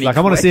so many. Like,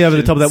 I want to see over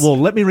the top of that questions. wall.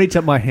 Let me reach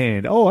up my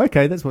hand. Oh,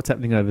 okay, that's what's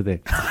happening over there.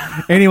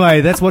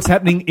 Anyway, that's what's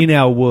happening in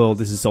our world.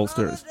 This is Soul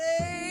Stirrers.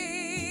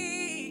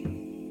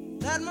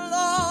 That my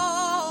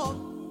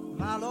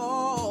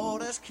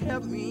Lord has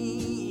kept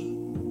me.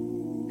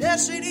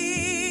 Yes, it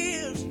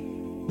is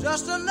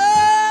just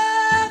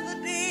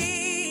another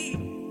day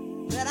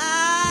that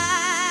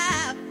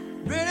I've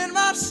been in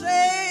my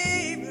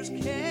Savior's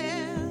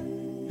care.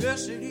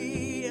 Yes, it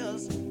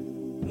is.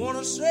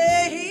 Wanna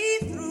say He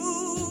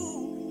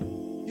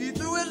threw His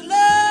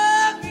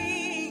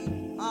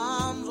loving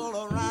arms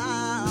all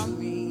around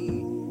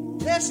me.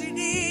 Yes, He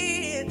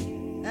did,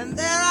 and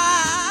there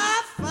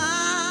I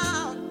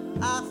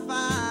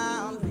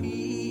found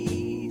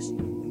peace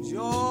and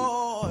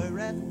joy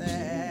right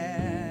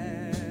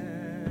there.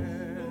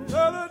 The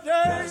other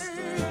day,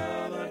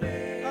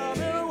 I've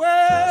been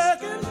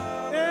working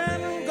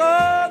in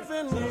God's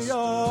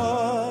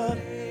vineyard.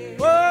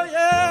 Oh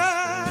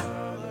yeah,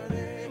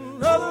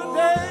 another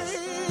day,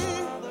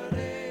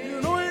 you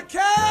know He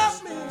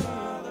kept me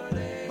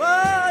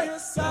by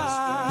His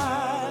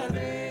side.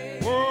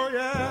 Oh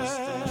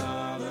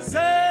yeah, He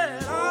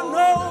said, I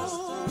know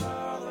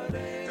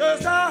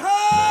just how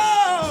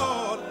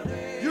hard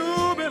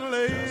you've been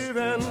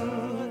living.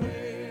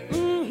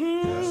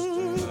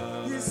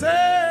 He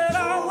said, I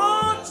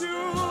want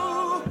you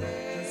to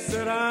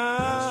sit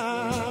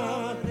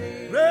down,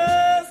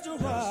 rest a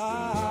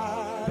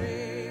while.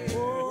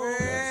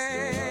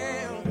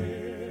 Well,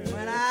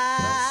 when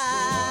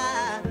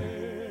I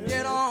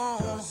get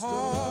on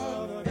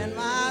home in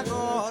my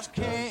God's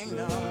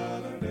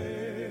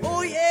kingdom,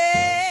 oh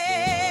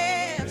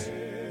yes,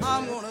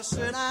 I'm gonna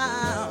sit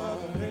down.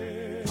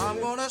 I'm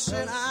gonna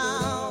sit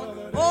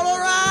down all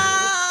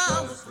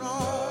around the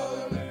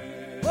throne.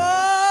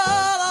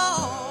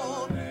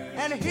 Oh Lord,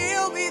 and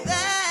He'll be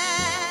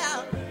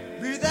there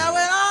with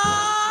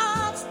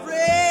arms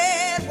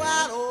spread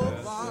wide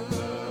open.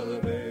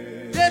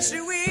 Yes,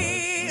 He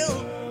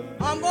will.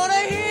 I'm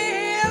gonna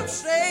hear Him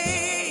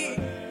say,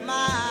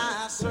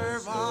 my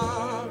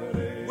servant,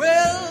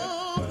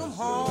 welcome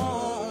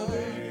home.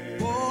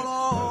 Oh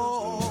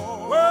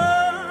Lord,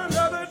 well,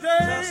 another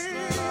day,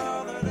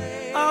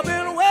 I've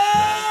been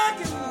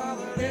working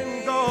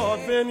in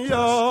God's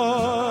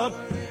vineyard.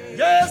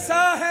 Yes,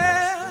 I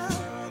have.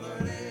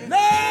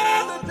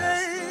 Another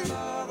day,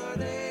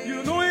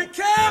 you know He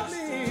kept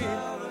me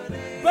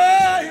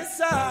by His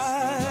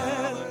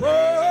side. Oh,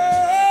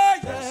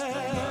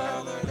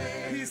 yeah.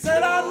 He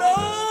said, I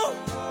know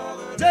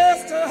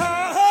just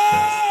how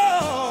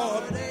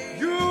hard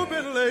you've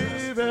been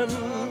living.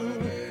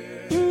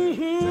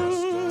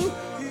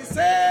 He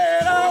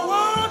said, I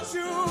want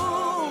you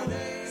to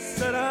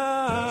sit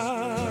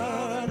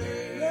down,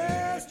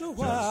 rest a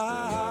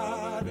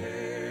while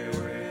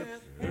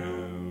with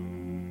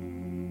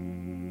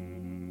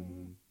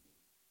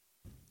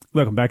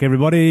Welcome back,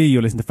 everybody.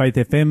 You're listening to Faith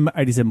FM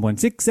 87.6,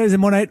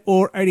 87.8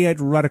 or 88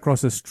 right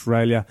across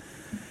Australia.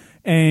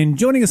 And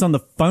joining us on the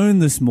phone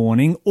this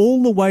morning,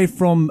 all the way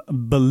from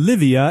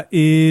Bolivia,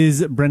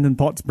 is Brendan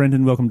Potts.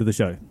 Brendan, welcome to the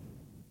show.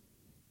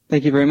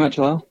 Thank you very much,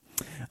 Lyle.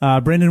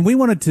 Brendan,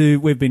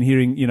 we've been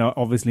hearing,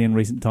 obviously in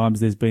recent times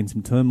there's been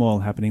some turmoil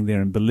happening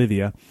there in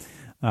Bolivia.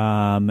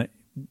 Yep.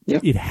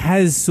 It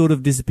has sort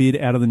of disappeared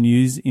out of the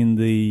news in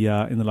the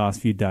last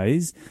few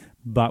days,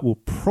 but will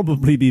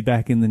probably be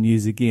back in the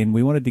news again.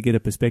 We wanted to get a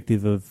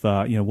perspective of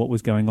what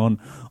was going on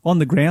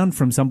the ground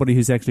from somebody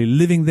who's actually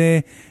living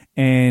there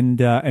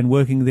and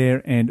working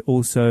there, and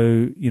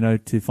also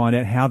to find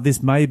out how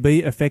this may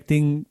be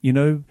affecting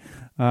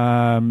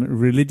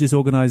religious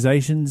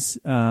organisations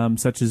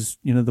such as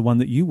the one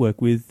that you work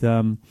with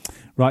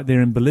right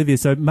there in Bolivia.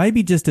 So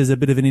maybe just as a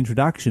bit of an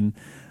introduction.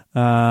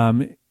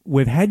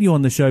 We've had you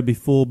on the show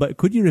before, but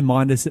could you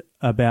remind us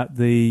about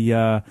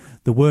the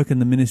work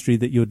and the ministry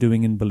that you're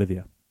doing in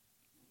Bolivia?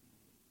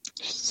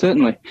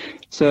 Certainly.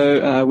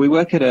 So we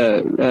work at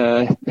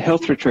a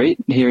health retreat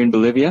here in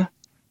Bolivia.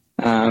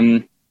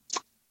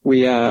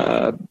 We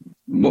are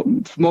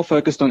more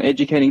focused on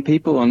educating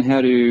people on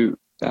how to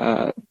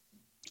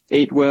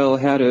eat well,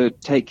 how to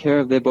take care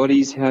of their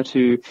bodies, how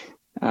to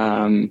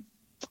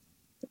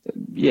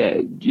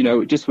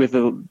just with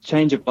a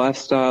change of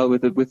lifestyle,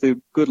 with a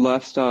good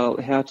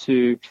lifestyle, how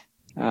to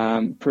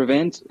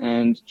prevent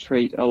and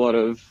treat a lot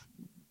of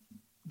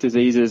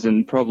diseases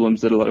and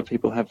problems that a lot of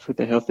people have with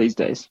their health these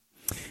days.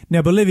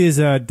 Now, Bolivia is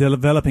a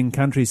developing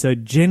country, so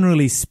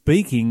generally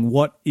speaking,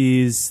 what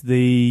is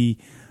the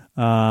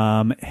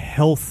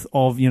health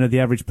of the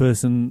average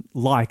person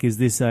like? Is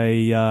this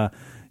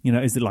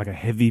is it like a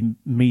heavy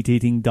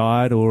meat-eating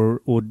diet,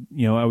 or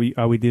are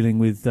we dealing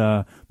with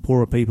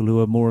poorer people who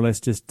are more or less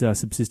just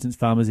subsistence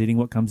farmers eating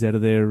what comes out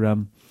of their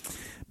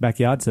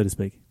backyard, so to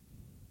speak?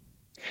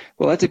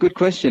 Well, that's a good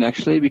question,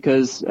 actually,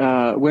 because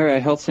where our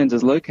health centre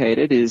is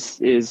located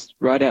is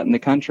right out in the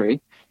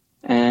country.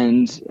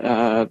 And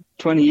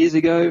 20 years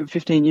ago,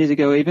 15 years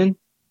ago even,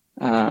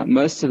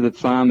 most of the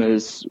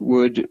farmers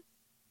would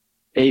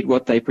eat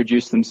what they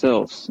produce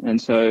themselves.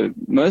 And so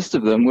most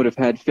of them would have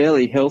had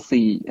fairly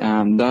healthy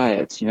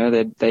diets. You know,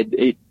 they'd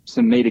eat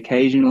some meat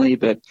occasionally,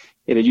 but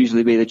it'd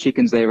usually be the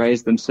chickens they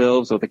raised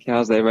themselves or the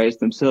cows they raised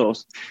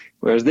themselves.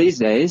 Whereas these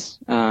days,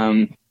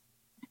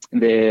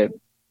 they're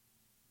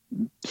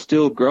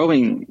still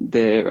growing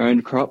their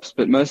own crops,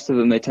 but most of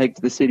them they take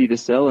to the city to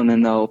sell, and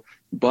then they'll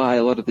buy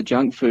a lot of the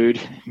junk food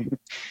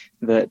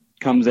that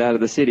comes out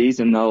of the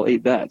cities and they'll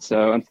eat that.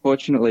 So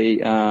unfortunately,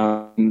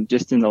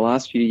 just in the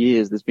last few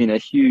years, there's been a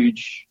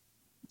huge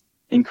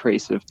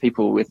increase of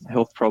people with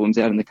health problems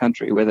out in the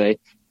country where they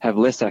have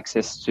less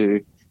access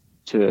to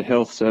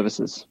health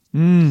services.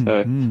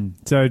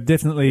 So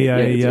definitely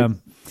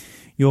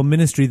your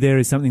ministry there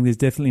is something that's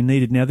definitely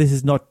needed. Now, this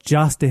is not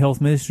just a health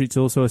ministry, it's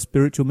also a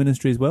spiritual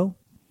ministry as well?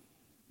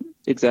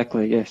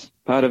 Exactly, yes.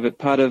 Part of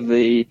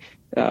the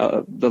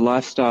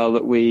lifestyle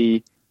that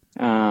we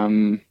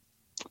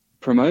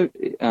promote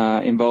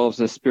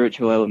involves a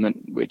spiritual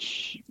element,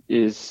 which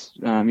is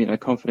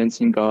confidence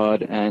in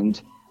God,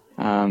 and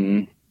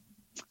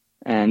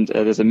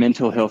there's a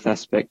mental health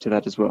aspect to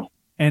that as well.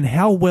 And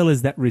how well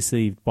is that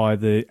received by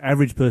the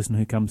average person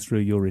who comes through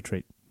your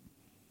retreat?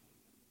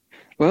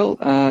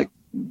 Well,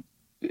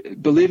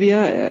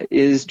 Bolivia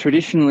is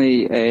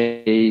traditionally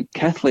a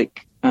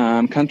Catholic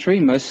country.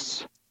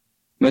 Most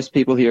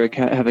people here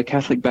have a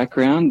Catholic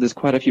background. There's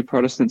quite a few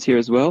Protestants here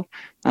as well.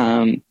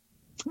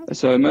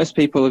 So most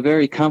people are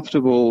very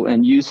comfortable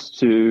and used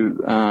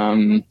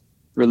to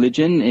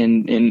religion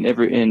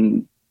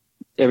in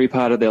every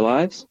part of their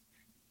lives.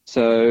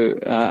 So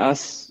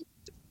us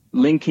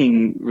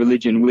linking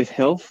religion with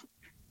health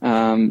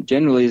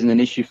generally isn't an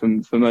issue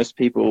for most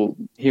people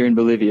here in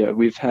Bolivia.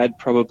 We've had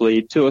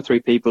probably 2 or 3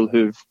 people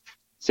who've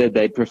said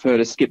they'd prefer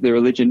to skip the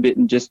religion bit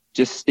and just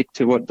stick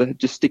to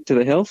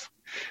the health.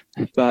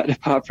 But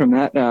apart from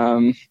that,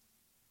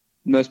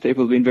 most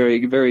people have been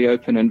very, very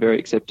open and very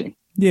accepting.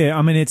 Yeah,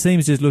 I mean, it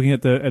seems just looking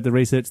at the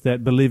research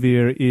that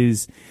Bolivia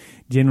is,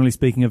 generally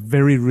speaking, a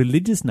very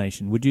religious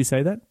nation. Would you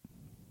say that?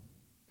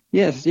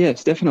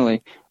 Yes,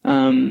 definitely.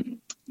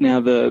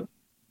 Now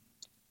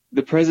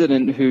the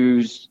president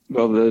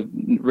the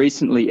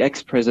recently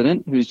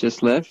ex-president who's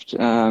just left,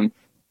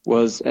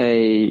 was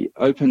a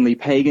openly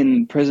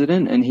pagan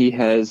president, and he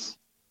has,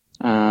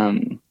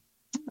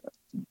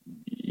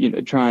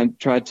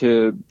 tried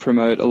to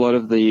promote a lot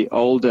of the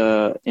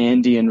older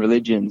Andean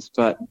religions,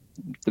 but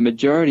the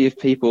majority of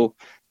people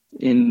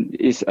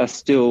are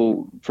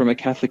still from a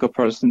Catholic or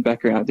Protestant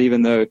background,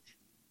 even though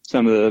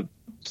some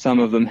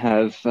of them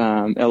have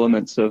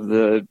elements of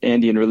the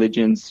Andean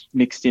religions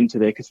mixed into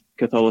their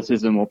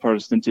Catholicism or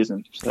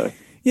Protestantism. So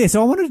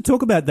I wanted to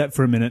talk about that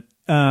for a minute.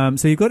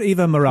 So you've got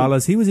Evo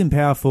Morales. He was in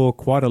power for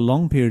quite a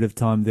long period of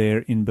time there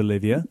in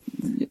Bolivia.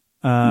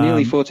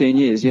 Nearly 14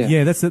 years, yeah.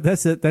 Yeah, that's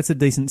a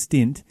decent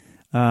stint.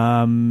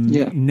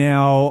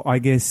 Now, I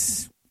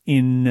guess,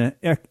 in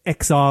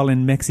exile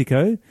in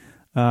Mexico,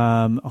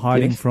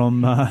 hiding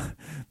from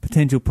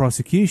potential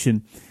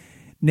prosecution.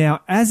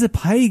 Now, as a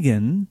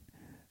pagan,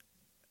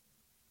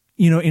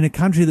 in a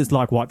country that's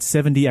like,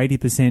 70,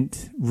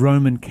 80%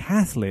 Roman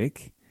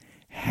Catholic,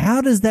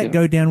 how does that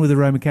go down with the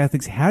Roman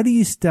Catholics? How do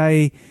you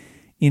stay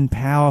in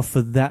power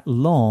for that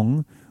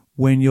long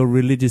when your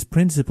religious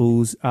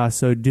principles are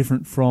so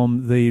different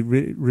from the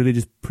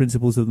religious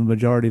principles of the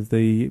majority of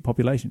the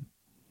population?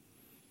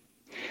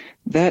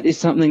 That is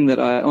something that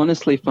I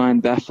honestly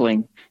find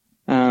baffling.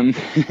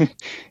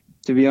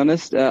 To be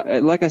honest,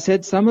 like I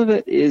said, some of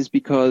it is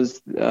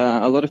because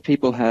a lot of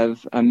people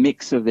have a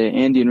mix of their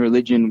Andean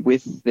religion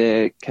with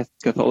their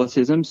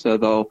Catholicism, so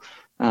they'll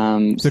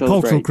celebrate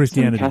cultural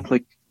Christianity.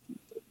 Catholic.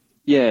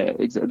 Yeah,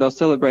 they'll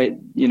celebrate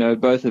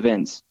both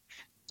events.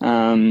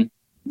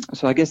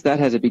 So I guess that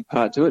has a big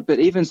part to it. But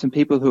even some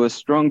people who are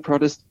strong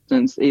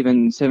Protestants,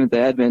 even Seventh-day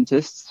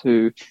Adventists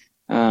who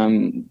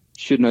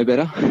should know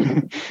better,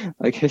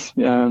 I guess,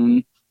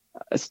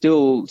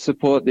 still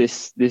support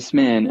this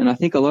man. And I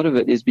think a lot of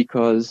it is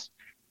because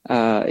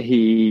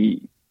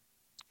he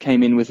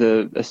came in with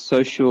a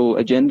social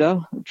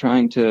agenda,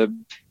 trying to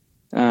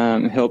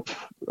help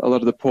a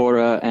lot of the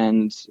poorer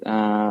and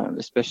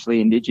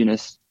especially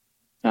indigenous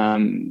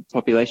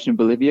population of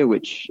Bolivia,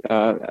 which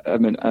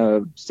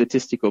a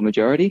statistical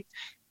majority.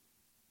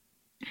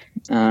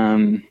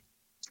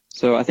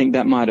 So I think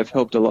that might have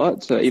helped a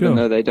lot. So even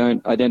though they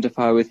don't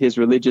identify with his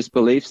religious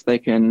beliefs, they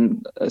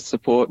can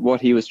support what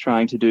he was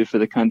trying to do for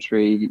the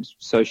country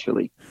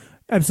socially.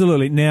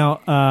 Absolutely. Now,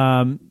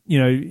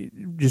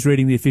 just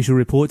reading the official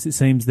reports, it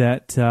seems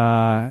that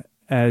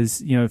as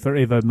for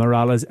Evo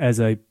Morales as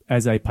a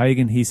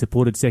pagan, he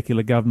supported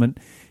secular government,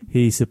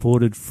 he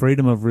supported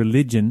freedom of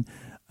religion.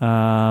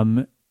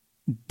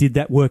 Did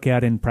that work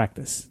out in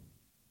practice?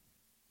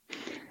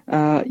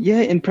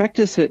 In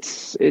practice,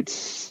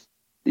 it's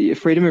the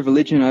freedom of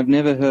religion. I've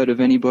never heard of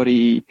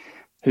anybody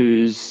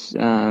who's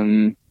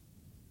complained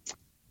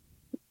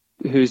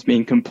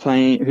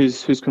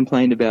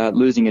about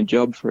losing a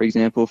job, for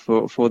example,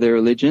 for their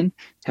religion.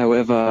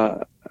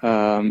 However,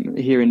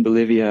 here in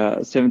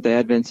Bolivia, Seventh-day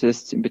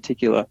Adventists in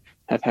particular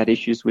have had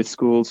issues with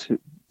schools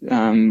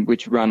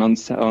which run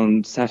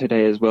on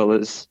Saturday as well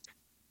as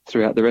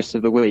throughout the rest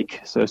of the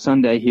week. So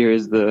Sunday here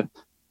is the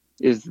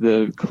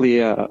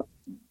clear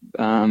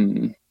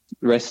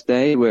rest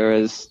day,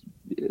 whereas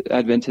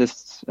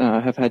Adventists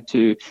have had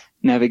to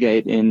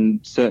navigate in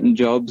certain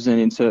jobs and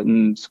in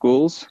certain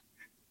schools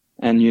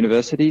and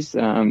universities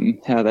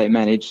how they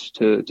manage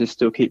to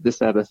still keep the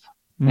Sabbath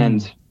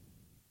and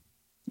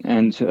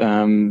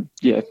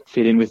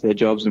fit in with their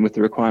jobs and with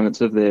the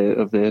requirements of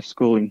their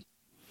schooling.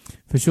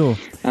 For sure.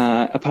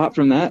 Apart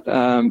from that,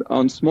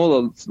 on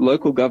smaller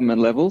local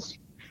government levels,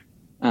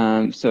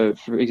 so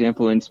for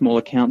example, in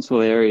smaller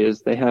council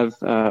areas, they have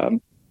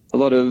a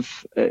lot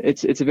of,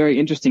 it's a very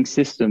interesting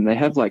system. They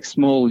have like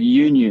small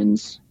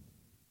unions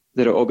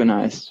that are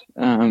organized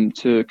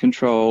to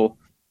control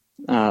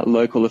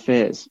local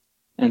affairs.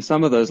 And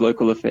some of those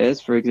local affairs,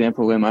 for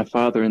example, where my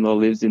father-in-law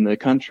lives in their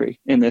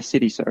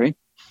city,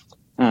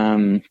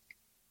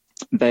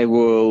 they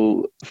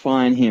will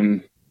fine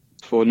him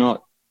for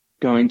not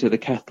going to the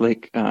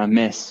Catholic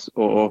mess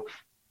or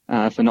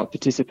for not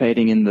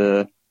participating in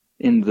the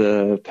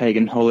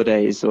pagan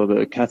holidays or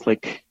the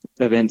Catholic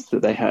events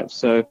that they have.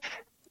 So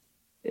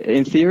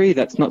in theory,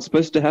 that's not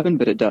supposed to happen,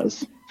 but it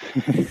does.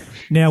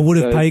 Now, would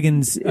have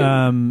pagans,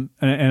 and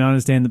I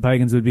understand the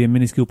pagans would be a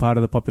minuscule part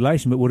of the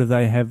population, but would have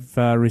they have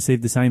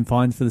received the same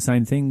fines for the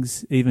same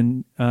things,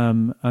 even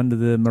under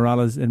the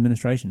Morales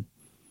administration?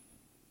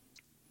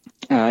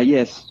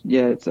 Yes.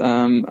 Yeah.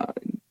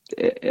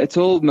 It's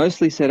all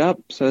mostly set up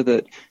so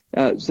that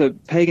so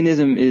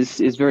paganism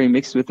is very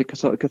mixed with the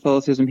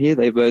Catholicism here.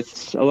 A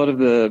lot of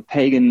the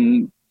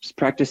pagan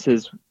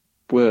practices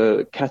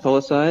were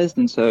Catholicized,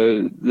 and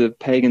so the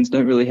pagans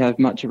don't really have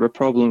much of a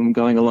problem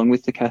going along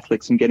with the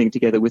Catholics and getting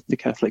together with the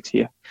Catholics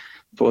here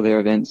for their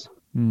events.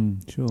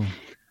 Sure.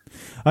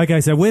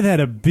 Okay, so we've had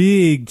a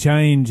big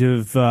change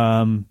of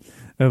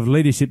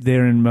leadership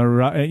there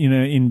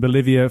in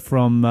Bolivia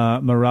from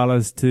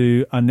Morales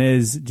to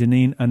Inés.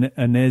 Janine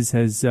Inés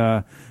has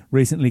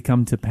recently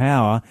come to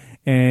power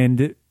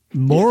and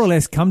more or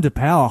less come to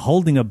power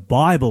holding a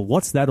Bible.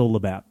 What's that all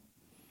about?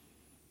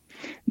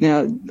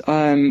 Now,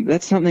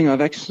 that's something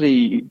I've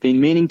actually been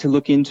meaning to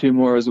look into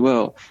more as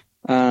well.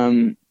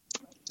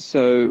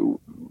 So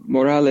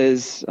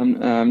Morales,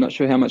 I'm not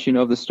sure how much you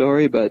know of the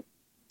story, but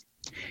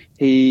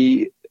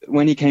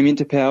when he came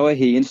into power,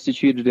 he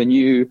instituted a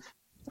new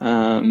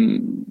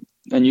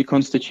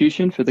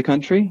constitution for the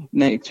country,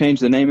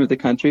 changed the name of the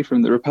country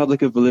from the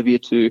Republic of Bolivia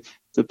to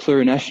the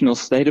Plurinational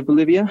State of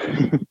Bolivia,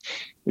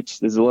 which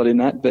there's a lot in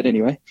that, but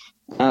anyway.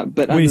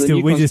 But we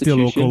just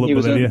still all call it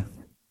Bolivia.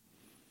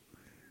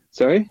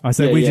 Sorry? I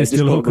said we just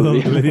still all call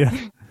it Bolivia.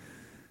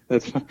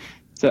 That's fine.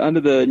 So under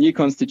the new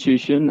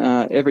constitution,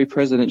 every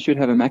president should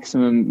have a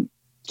maximum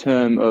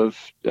of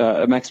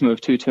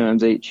 2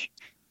 terms each.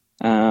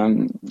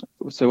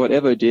 So what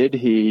Evo did,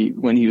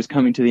 when he was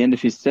coming to the end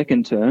of his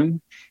second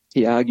term,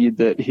 he argued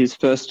that his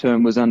first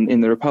term was in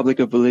the Republic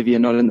of Bolivia,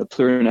 not in the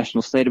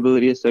plurinational state of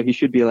Bolivia, so he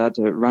should be allowed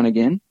to run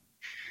again.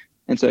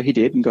 And so he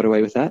did and got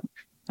away with that.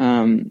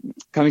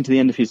 Coming to the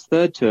end of his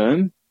third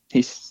term,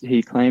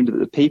 he claimed that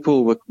the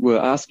people were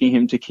asking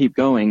him to keep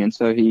going, and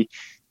so he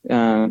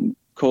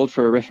called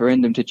for a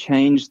referendum to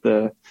change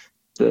the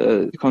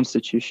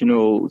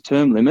constitutional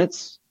term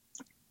limits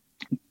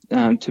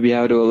to be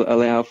able to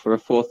allow for a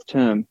fourth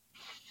term.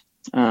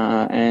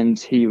 And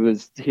he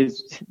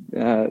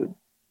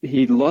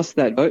lost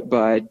that vote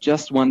by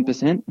just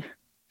 1%,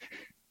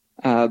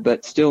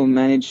 but still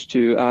managed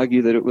to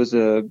argue that it was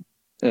a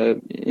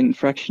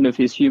infraction of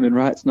his human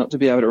rights not to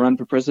be able to run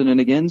for president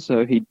again.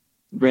 So he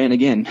ran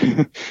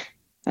again.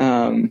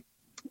 And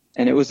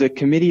it was a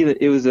committee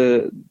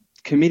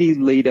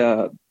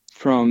leader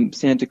from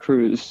Santa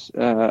Cruz,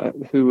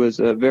 who was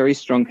a very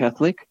strong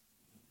Catholic,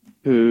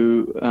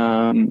 who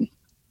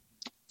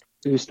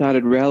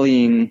started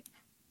rallying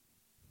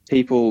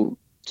people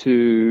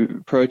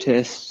to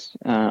protest.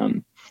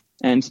 And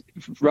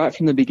right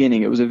from the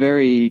beginning, it was a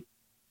very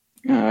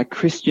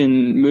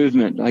Christian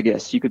movement, I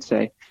guess you could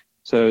say.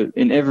 So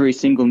in every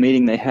single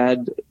meeting they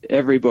had,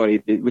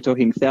 everybody, we're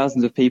talking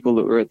thousands of people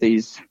that were at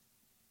these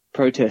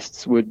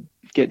protests, would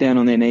get down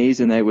on their knees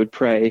and they would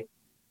pray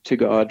to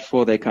God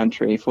for their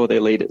country, for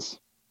their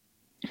leaders,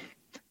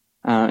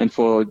 and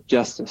for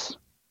justice.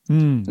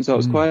 And so it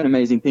was quite an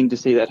amazing thing to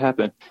see that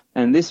happen.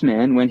 And this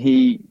man, when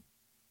he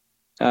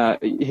had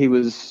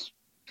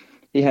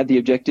the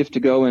objective to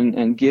go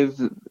and give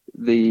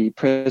the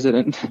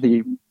president,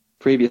 the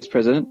previous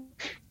president,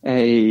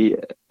 a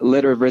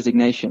letter of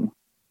resignation.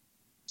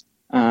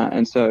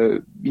 And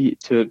so to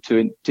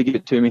give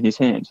it to him in his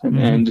hand.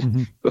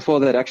 And before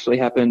that actually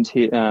happened,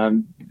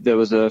 there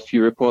was a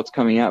few reports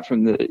coming out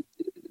from the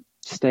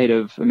state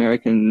of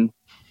American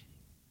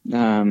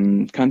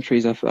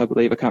countries, I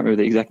believe. I can't remember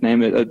the exact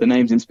name. The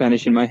name's in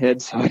Spanish in my head,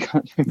 so I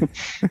can't.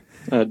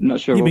 Not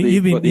sure.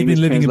 You've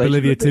been living in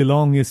Bolivia too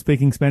long. You're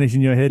speaking Spanish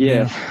in your head.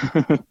 Yeah.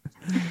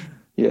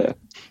 Yeah.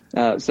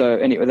 So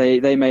anyway,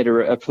 they made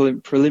a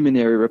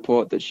preliminary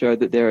report that showed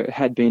that there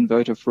had been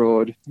voter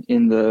fraud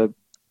in the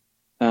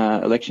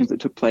elections that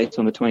took place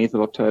on the 20th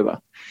of October.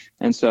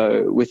 And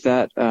so with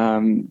that,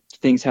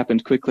 things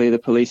happened quickly. The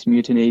police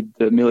mutinied,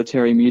 the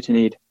military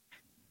mutinied,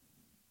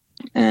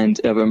 and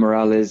Evo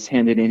Morales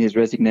handed in his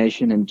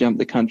resignation and jumped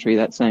the country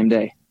that same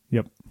day.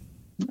 Yep.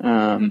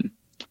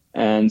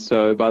 And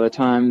so by the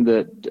time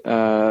that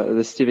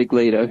the civic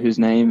leader, whose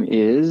name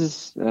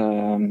is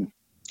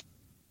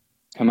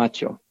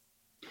Camacho,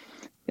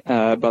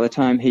 by the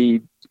time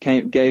he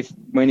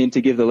went in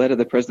to give the letter,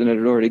 the president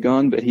had already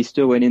gone, but he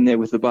still went in there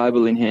with the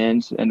Bible in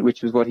hand, and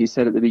which was what he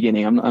said at the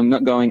beginning. I'm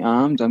not going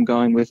armed. I'm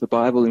going with the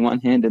Bible in one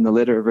hand and the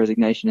letter of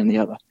resignation in the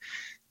other.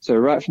 So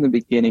right from the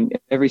beginning,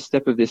 every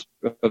step of this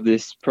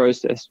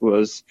process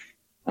was.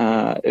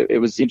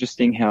 It was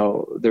interesting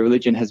how the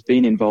religion has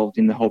been involved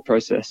in the whole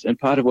process. And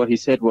part of what he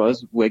said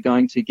was, we're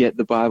going to get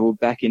the Bible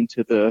back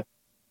into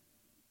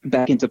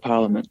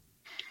Parliament,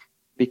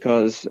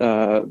 because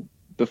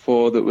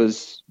before it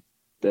was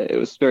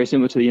very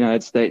similar to the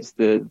United States.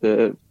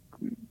 The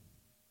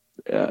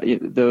what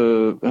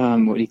do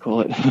you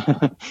call it?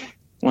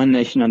 One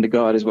nation under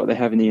God is what they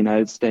have in the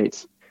United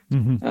States.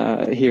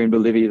 Mm-hmm. Here in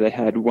Bolivia, they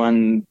had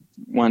one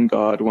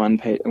God, one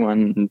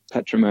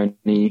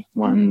patrimony,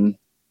 one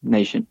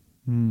nation.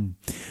 So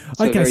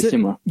Okay, very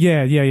similar.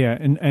 Yeah,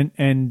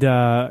 and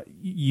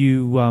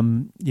you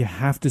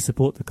have to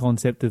support the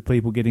concept of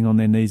people getting on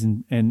their knees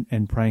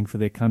and praying for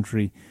their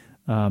country.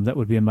 That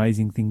would be an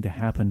amazing thing to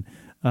happen.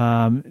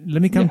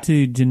 Let me come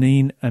to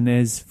Janine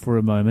Inez for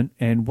a moment.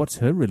 And what's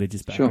her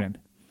religious background?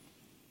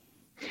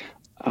 Sure.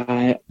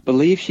 I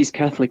believe she's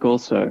Catholic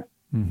also.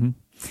 Mm-hmm.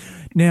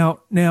 Now,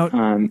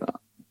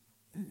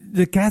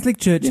 the Catholic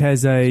Church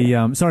has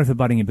a sorry for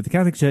butting in, but the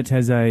Catholic Church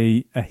has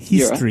a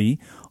history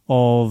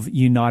of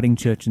uniting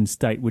church and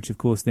state, which of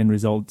course then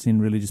results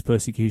in religious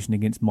persecution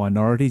against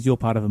minorities. You're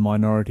part of a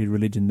minority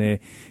religion there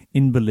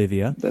in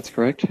Bolivia. That's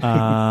correct.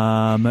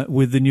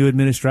 With the new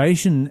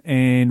administration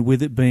and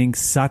with it being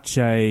such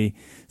a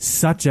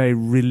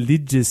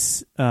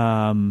religious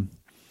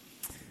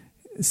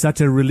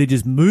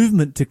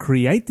movement to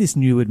create this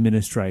new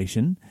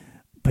administration,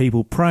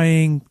 people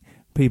praying,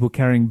 people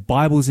carrying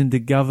Bibles into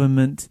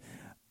government.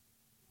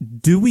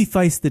 Do we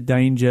face the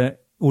danger,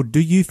 or do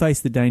you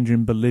face the danger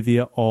in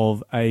Bolivia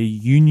of a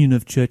union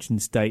of church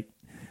and state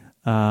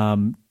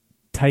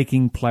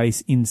taking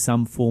place in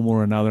some form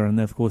or another, and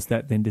of course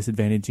that then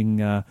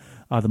disadvantaging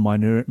other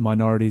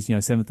minorities,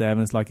 Seventh-day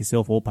Adventists like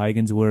yourself, or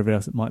pagans, or wherever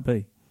else it might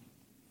be?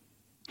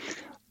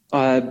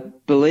 I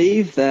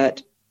believe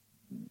that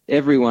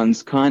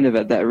everyone's kind of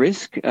at that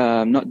risk,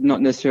 not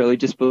necessarily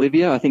just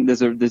Bolivia. I think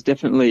there's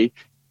definitely.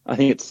 I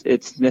think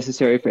it's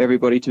necessary for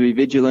everybody to be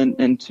vigilant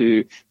and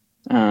to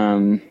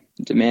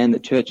demand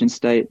that church and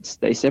state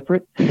stay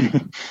separate.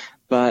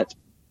 But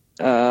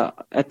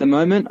at the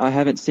moment, I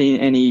haven't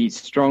seen any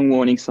strong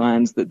warning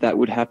signs that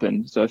would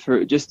happen. So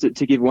just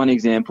to give one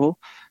example,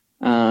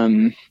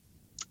 when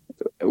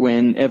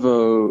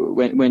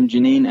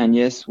Janine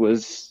Inez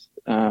was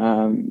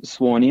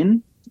sworn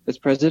in as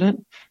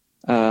president,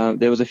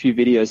 there was a few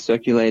videos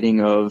circulating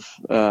of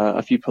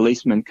a few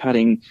policemen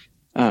cutting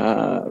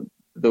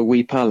the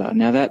Huipala.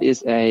 Now that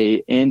is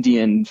a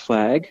Andean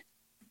flag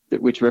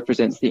which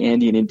represents the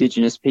Andean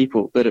indigenous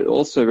people, but it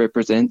also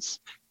represents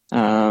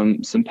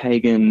some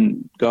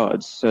pagan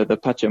gods. So the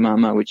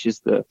Pachamama, which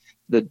is the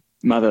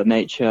Mother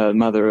Nature,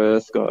 Mother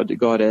Earth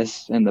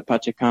goddess, and the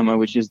Pachacama,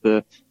 which is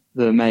the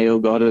male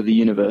god of the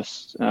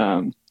universe.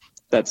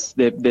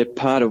 They're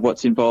part of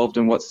what's involved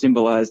and what's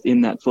symbolized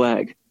in that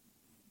flag.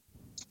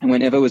 And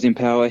when Evo was in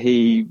power,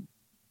 he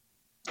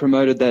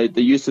promoted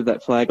the use of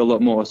that flag a lot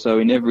more. So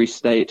in every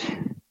state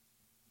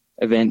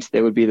event,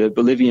 there would be the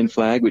Bolivian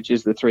flag, which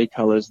is the three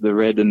colors, the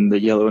red and the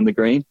yellow and the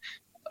green,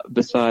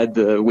 beside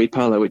the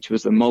Huipala, which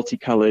was a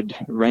multicolored,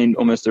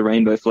 almost a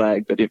rainbow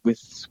flag, but with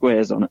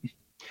squares on it.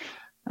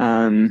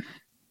 And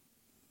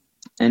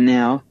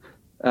now,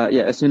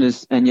 as soon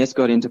as Agnes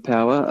got into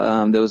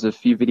power, there was a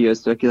few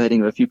videos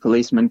circulating of a few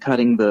policemen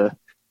cutting the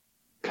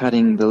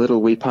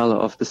little Huipala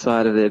off the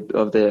side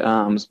of their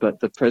arms,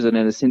 but the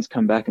president has since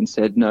come back and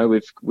said, no,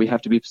 we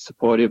have to be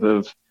supportive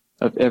of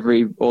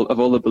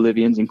all the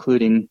Bolivians,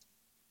 including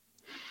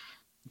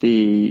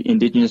the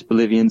indigenous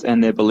Bolivians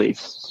and their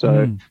beliefs.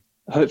 So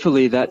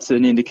hopefully that's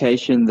an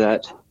indication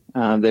that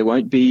there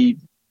won't be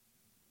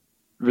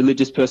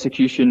religious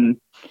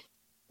persecution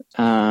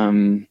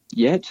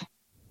yet.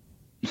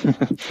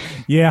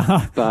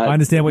 Yeah, but I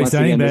understand what you're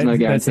saying. Again, there's no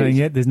that's saying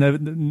guarantees.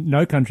 there's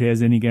no country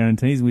has any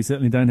guarantees, and we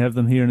certainly don't have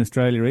them here in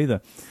Australia either.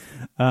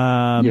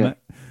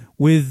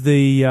 With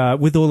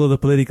all of the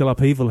political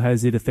upheaval,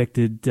 has it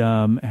affected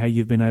how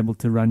you've been able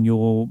to run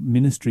your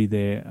ministry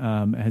there?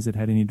 Has it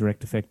had any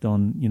direct effect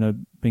on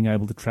being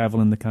able to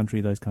travel in the country,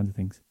 those kinds of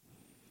things?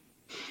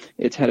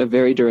 It's had a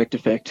very direct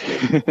effect.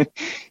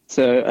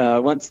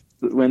 So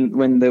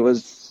when there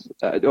was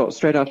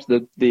straight after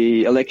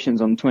the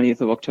elections on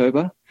 20th of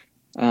October,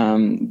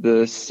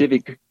 the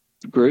civic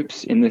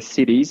groups in the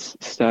cities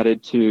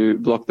started to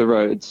block the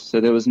roads.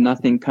 So there was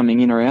nothing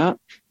coming in or out.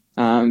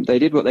 They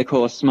did what they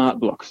call a smart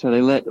block. So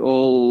they let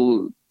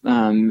all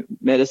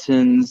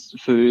medicines,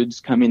 foods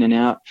come in and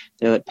out.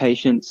 They let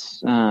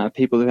patients,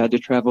 people who had to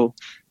travel,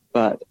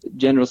 but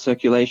general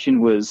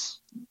circulation was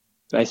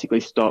basically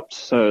stopped.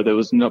 So there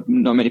was not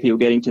many people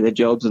getting to their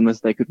jobs unless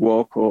they could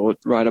walk or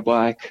ride a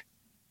bike.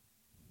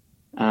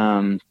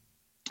 And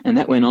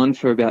that went on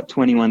for about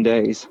 21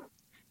 days.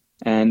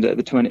 And at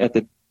the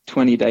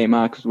 20-day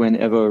mark was when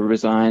Evo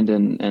resigned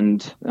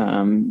and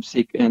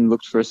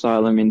looked for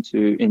asylum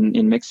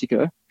in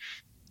Mexico.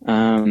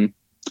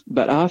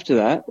 But after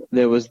that,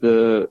 there was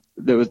the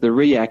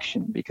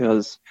reaction,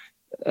 because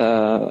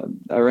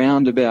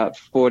around about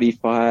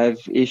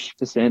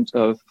 45-ish%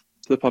 of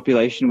the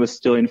population was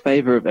still in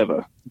favor of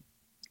Evo,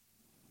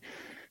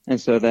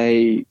 and so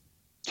they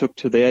took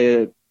to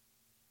their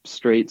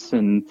streets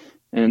and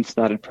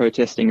started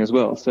protesting as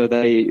well. So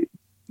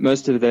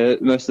most of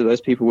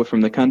those people were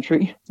from the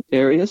country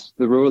areas,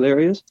 the rural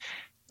areas,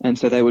 and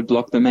so they would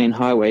block the main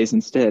highways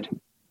instead.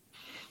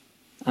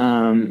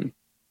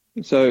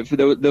 So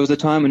there was a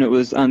time when it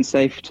was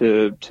unsafe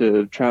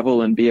to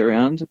travel and be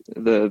around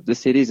the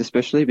cities,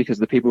 especially because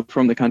the people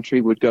from the country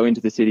would go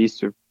into the cities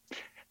to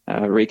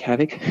wreak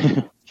havoc.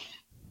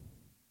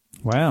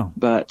 Wow!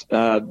 But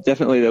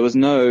definitely there was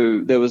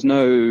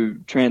no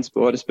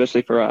transport,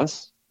 especially for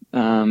us,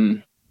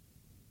 for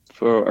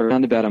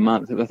around about a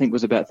month. I think it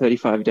was about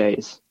 35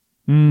 days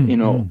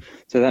in all.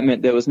 So that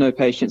meant there was no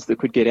patients that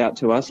could get out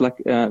to us.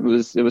 It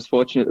was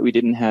fortunate that we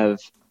didn't have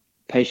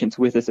patients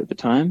with us at the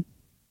time.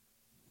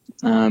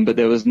 But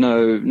there was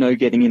no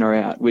getting in or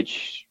out,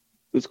 which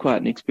was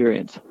quite an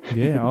experience.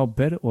 Yeah, I'll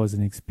bet it was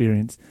an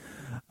experience.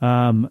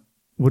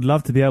 Would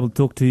love to be able to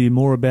talk to you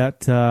more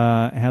about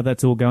how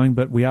that's all going,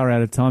 but we are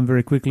out of time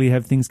very quickly.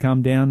 Have things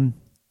calmed down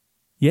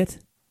yet?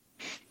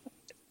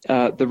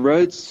 The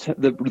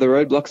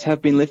roadblocks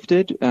have been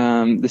lifted.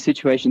 The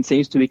situation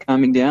seems to be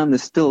calming down.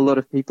 There's still a lot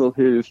of people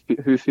who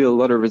feel a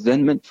lot of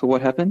resentment for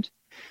what happened.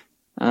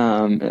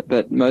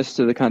 But most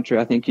of the country,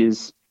 I think,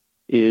 is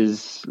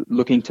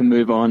looking to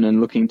move on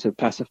and looking to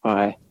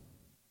pacify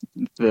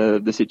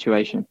the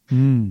situation.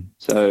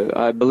 So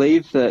I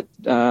believe that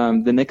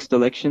the next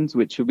elections,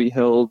 which will be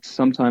held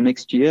sometime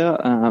next year,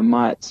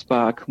 might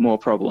spark more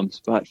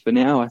problems. But for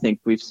now, I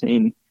think we've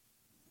seen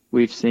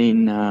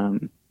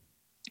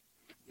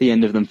the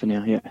end of them for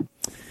now. Yeah.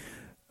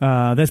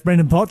 That's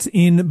Brendan Potts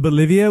in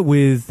Bolivia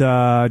with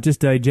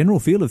just a general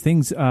feel of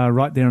things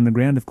right there on the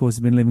ground. Of course,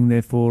 he's been living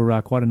there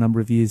for quite a number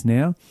of years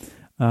now.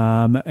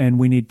 And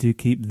we need to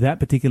keep that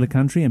particular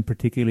country, and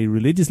particularly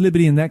religious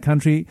liberty in that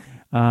country,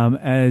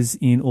 as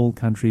in all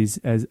countries,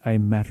 as a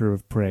matter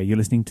of prayer. You're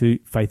listening to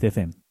Faith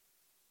FM.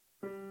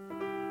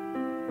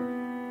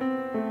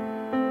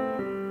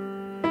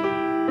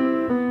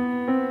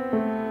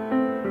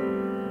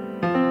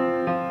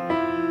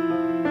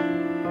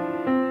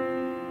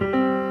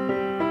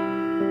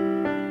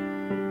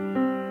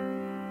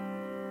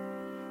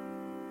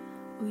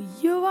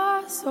 You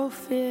are so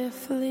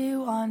fearfully,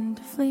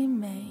 wonderfully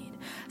made.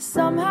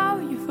 Somehow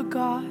you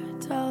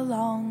forgot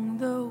along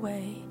the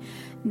way,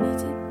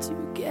 knitted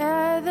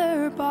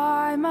together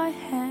by my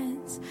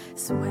hands,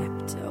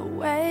 swept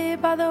away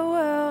by the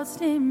world's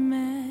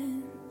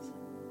demands.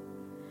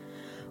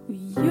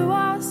 You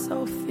are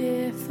so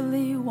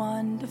fearfully,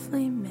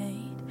 wonderfully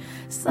made.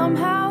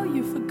 Somehow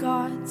you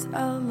forgot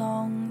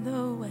along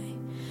the way,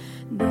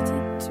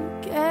 knitted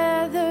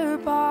together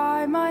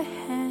by my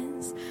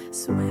hands,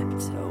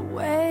 swept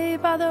away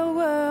by the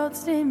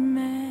world's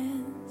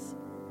demands.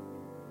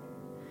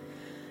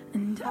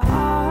 And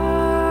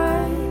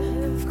I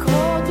have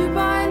called you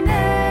by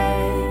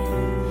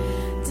name,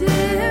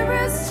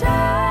 dearest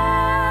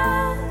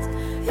child.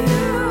 You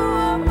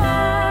are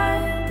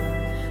mine,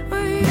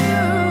 you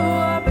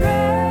are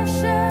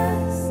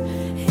precious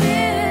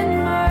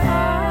in my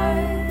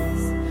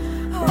eyes,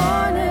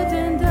 honored,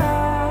 and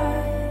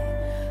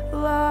I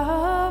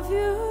love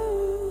you.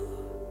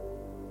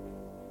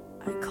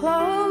 I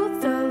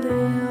clothe the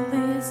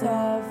lilies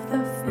of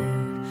the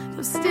field,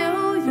 though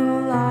still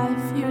your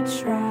life you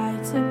try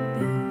to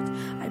build.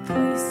 I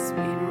place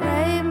sweet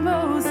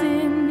rainbows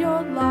in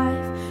your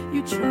life.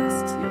 You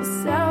trust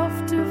yourself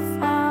to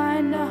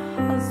find a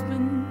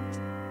husband.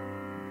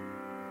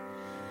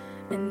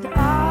 And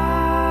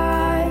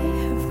I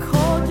have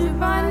called you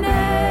by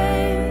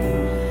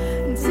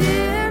name,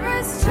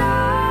 dearest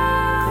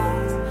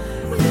child.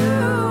 You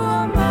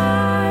are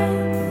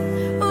mine,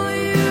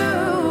 you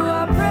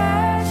are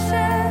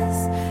precious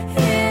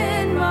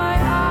in my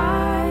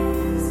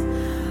eyes,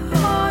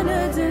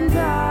 honored, and I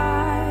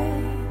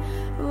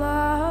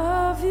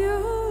love you.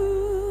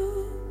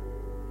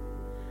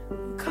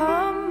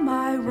 Come,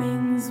 my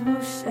wings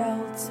will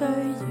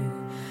shelter you.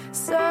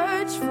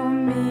 Search for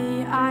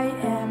me, I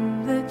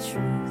am the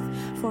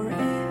truth.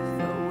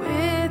 Forever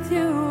with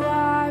you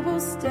I will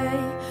stay.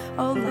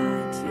 Oh,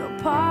 light your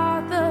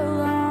path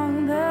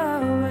along the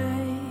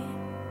way.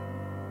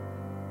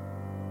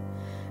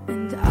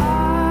 And I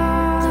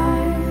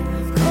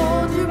have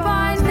called you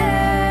by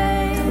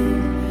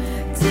name,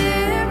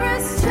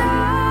 dearest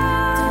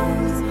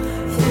child.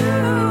 You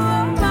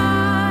are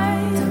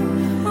mine,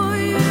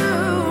 you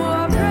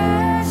are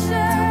precious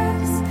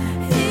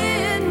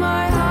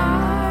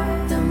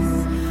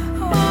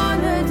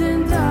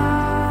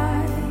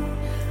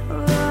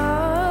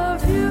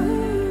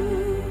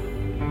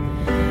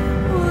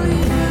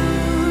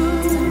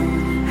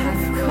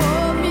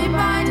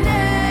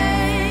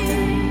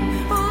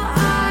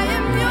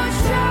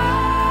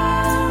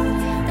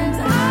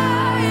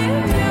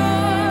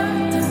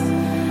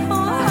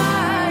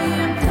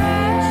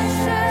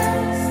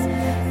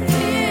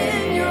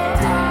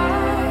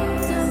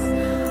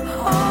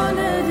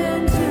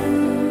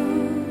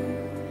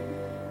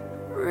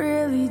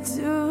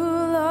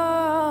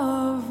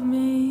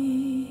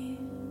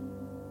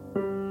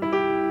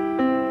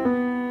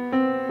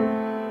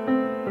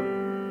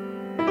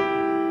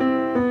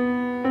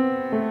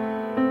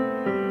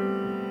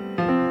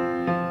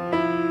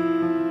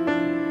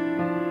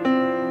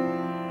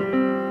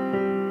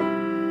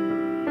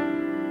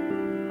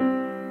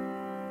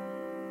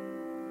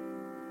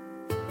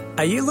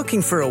Are you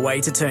looking for a way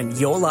to turn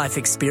your life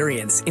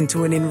experience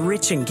into an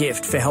enriching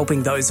gift for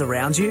helping those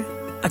around you?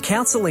 A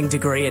counselling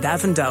degree at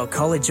Avondale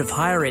College of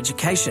Higher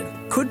Education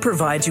could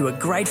provide you a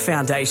great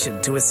foundation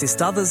to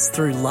assist others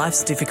through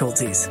life's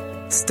difficulties.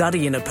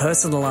 Study in a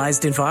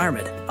personalised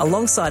environment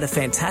alongside a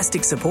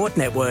fantastic support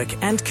network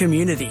and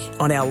community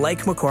on our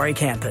Lake Macquarie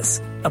campus.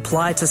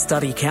 Apply to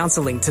study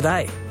counselling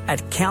today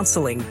at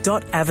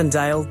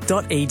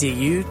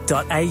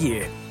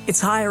counselling.avondale.edu.au.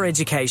 It's higher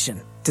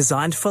education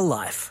designed for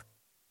life.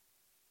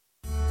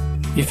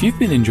 If you've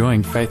been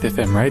enjoying Faith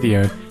FM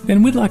radio,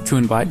 then we'd like to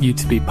invite you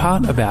to be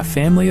part of our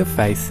family of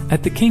faith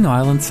at the King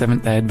Island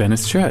Seventh-day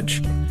Adventist Church.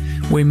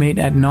 We meet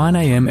at 9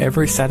 a.m.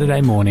 every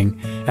Saturday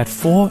morning at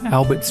 4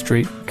 Albert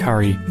Street,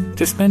 Curry,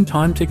 to spend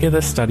time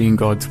together studying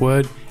God's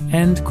Word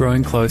and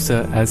growing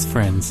closer as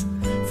friends.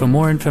 For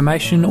more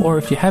information, or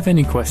if you have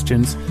any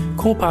questions,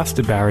 call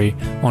Pastor Barry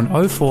on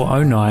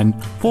 0409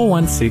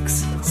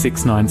 416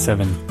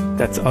 697.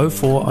 That's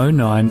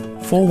 0409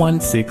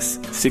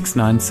 416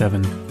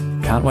 697.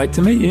 Can't wait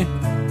to meet you.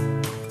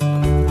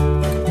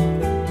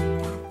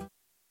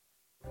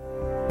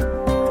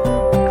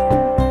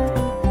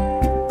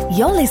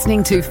 You're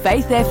listening to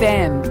Faith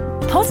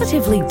FM,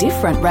 positively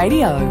different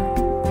radio.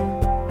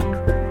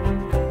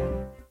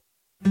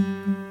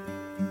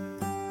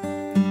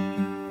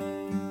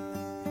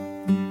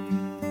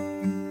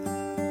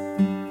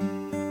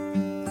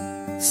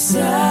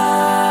 Sad.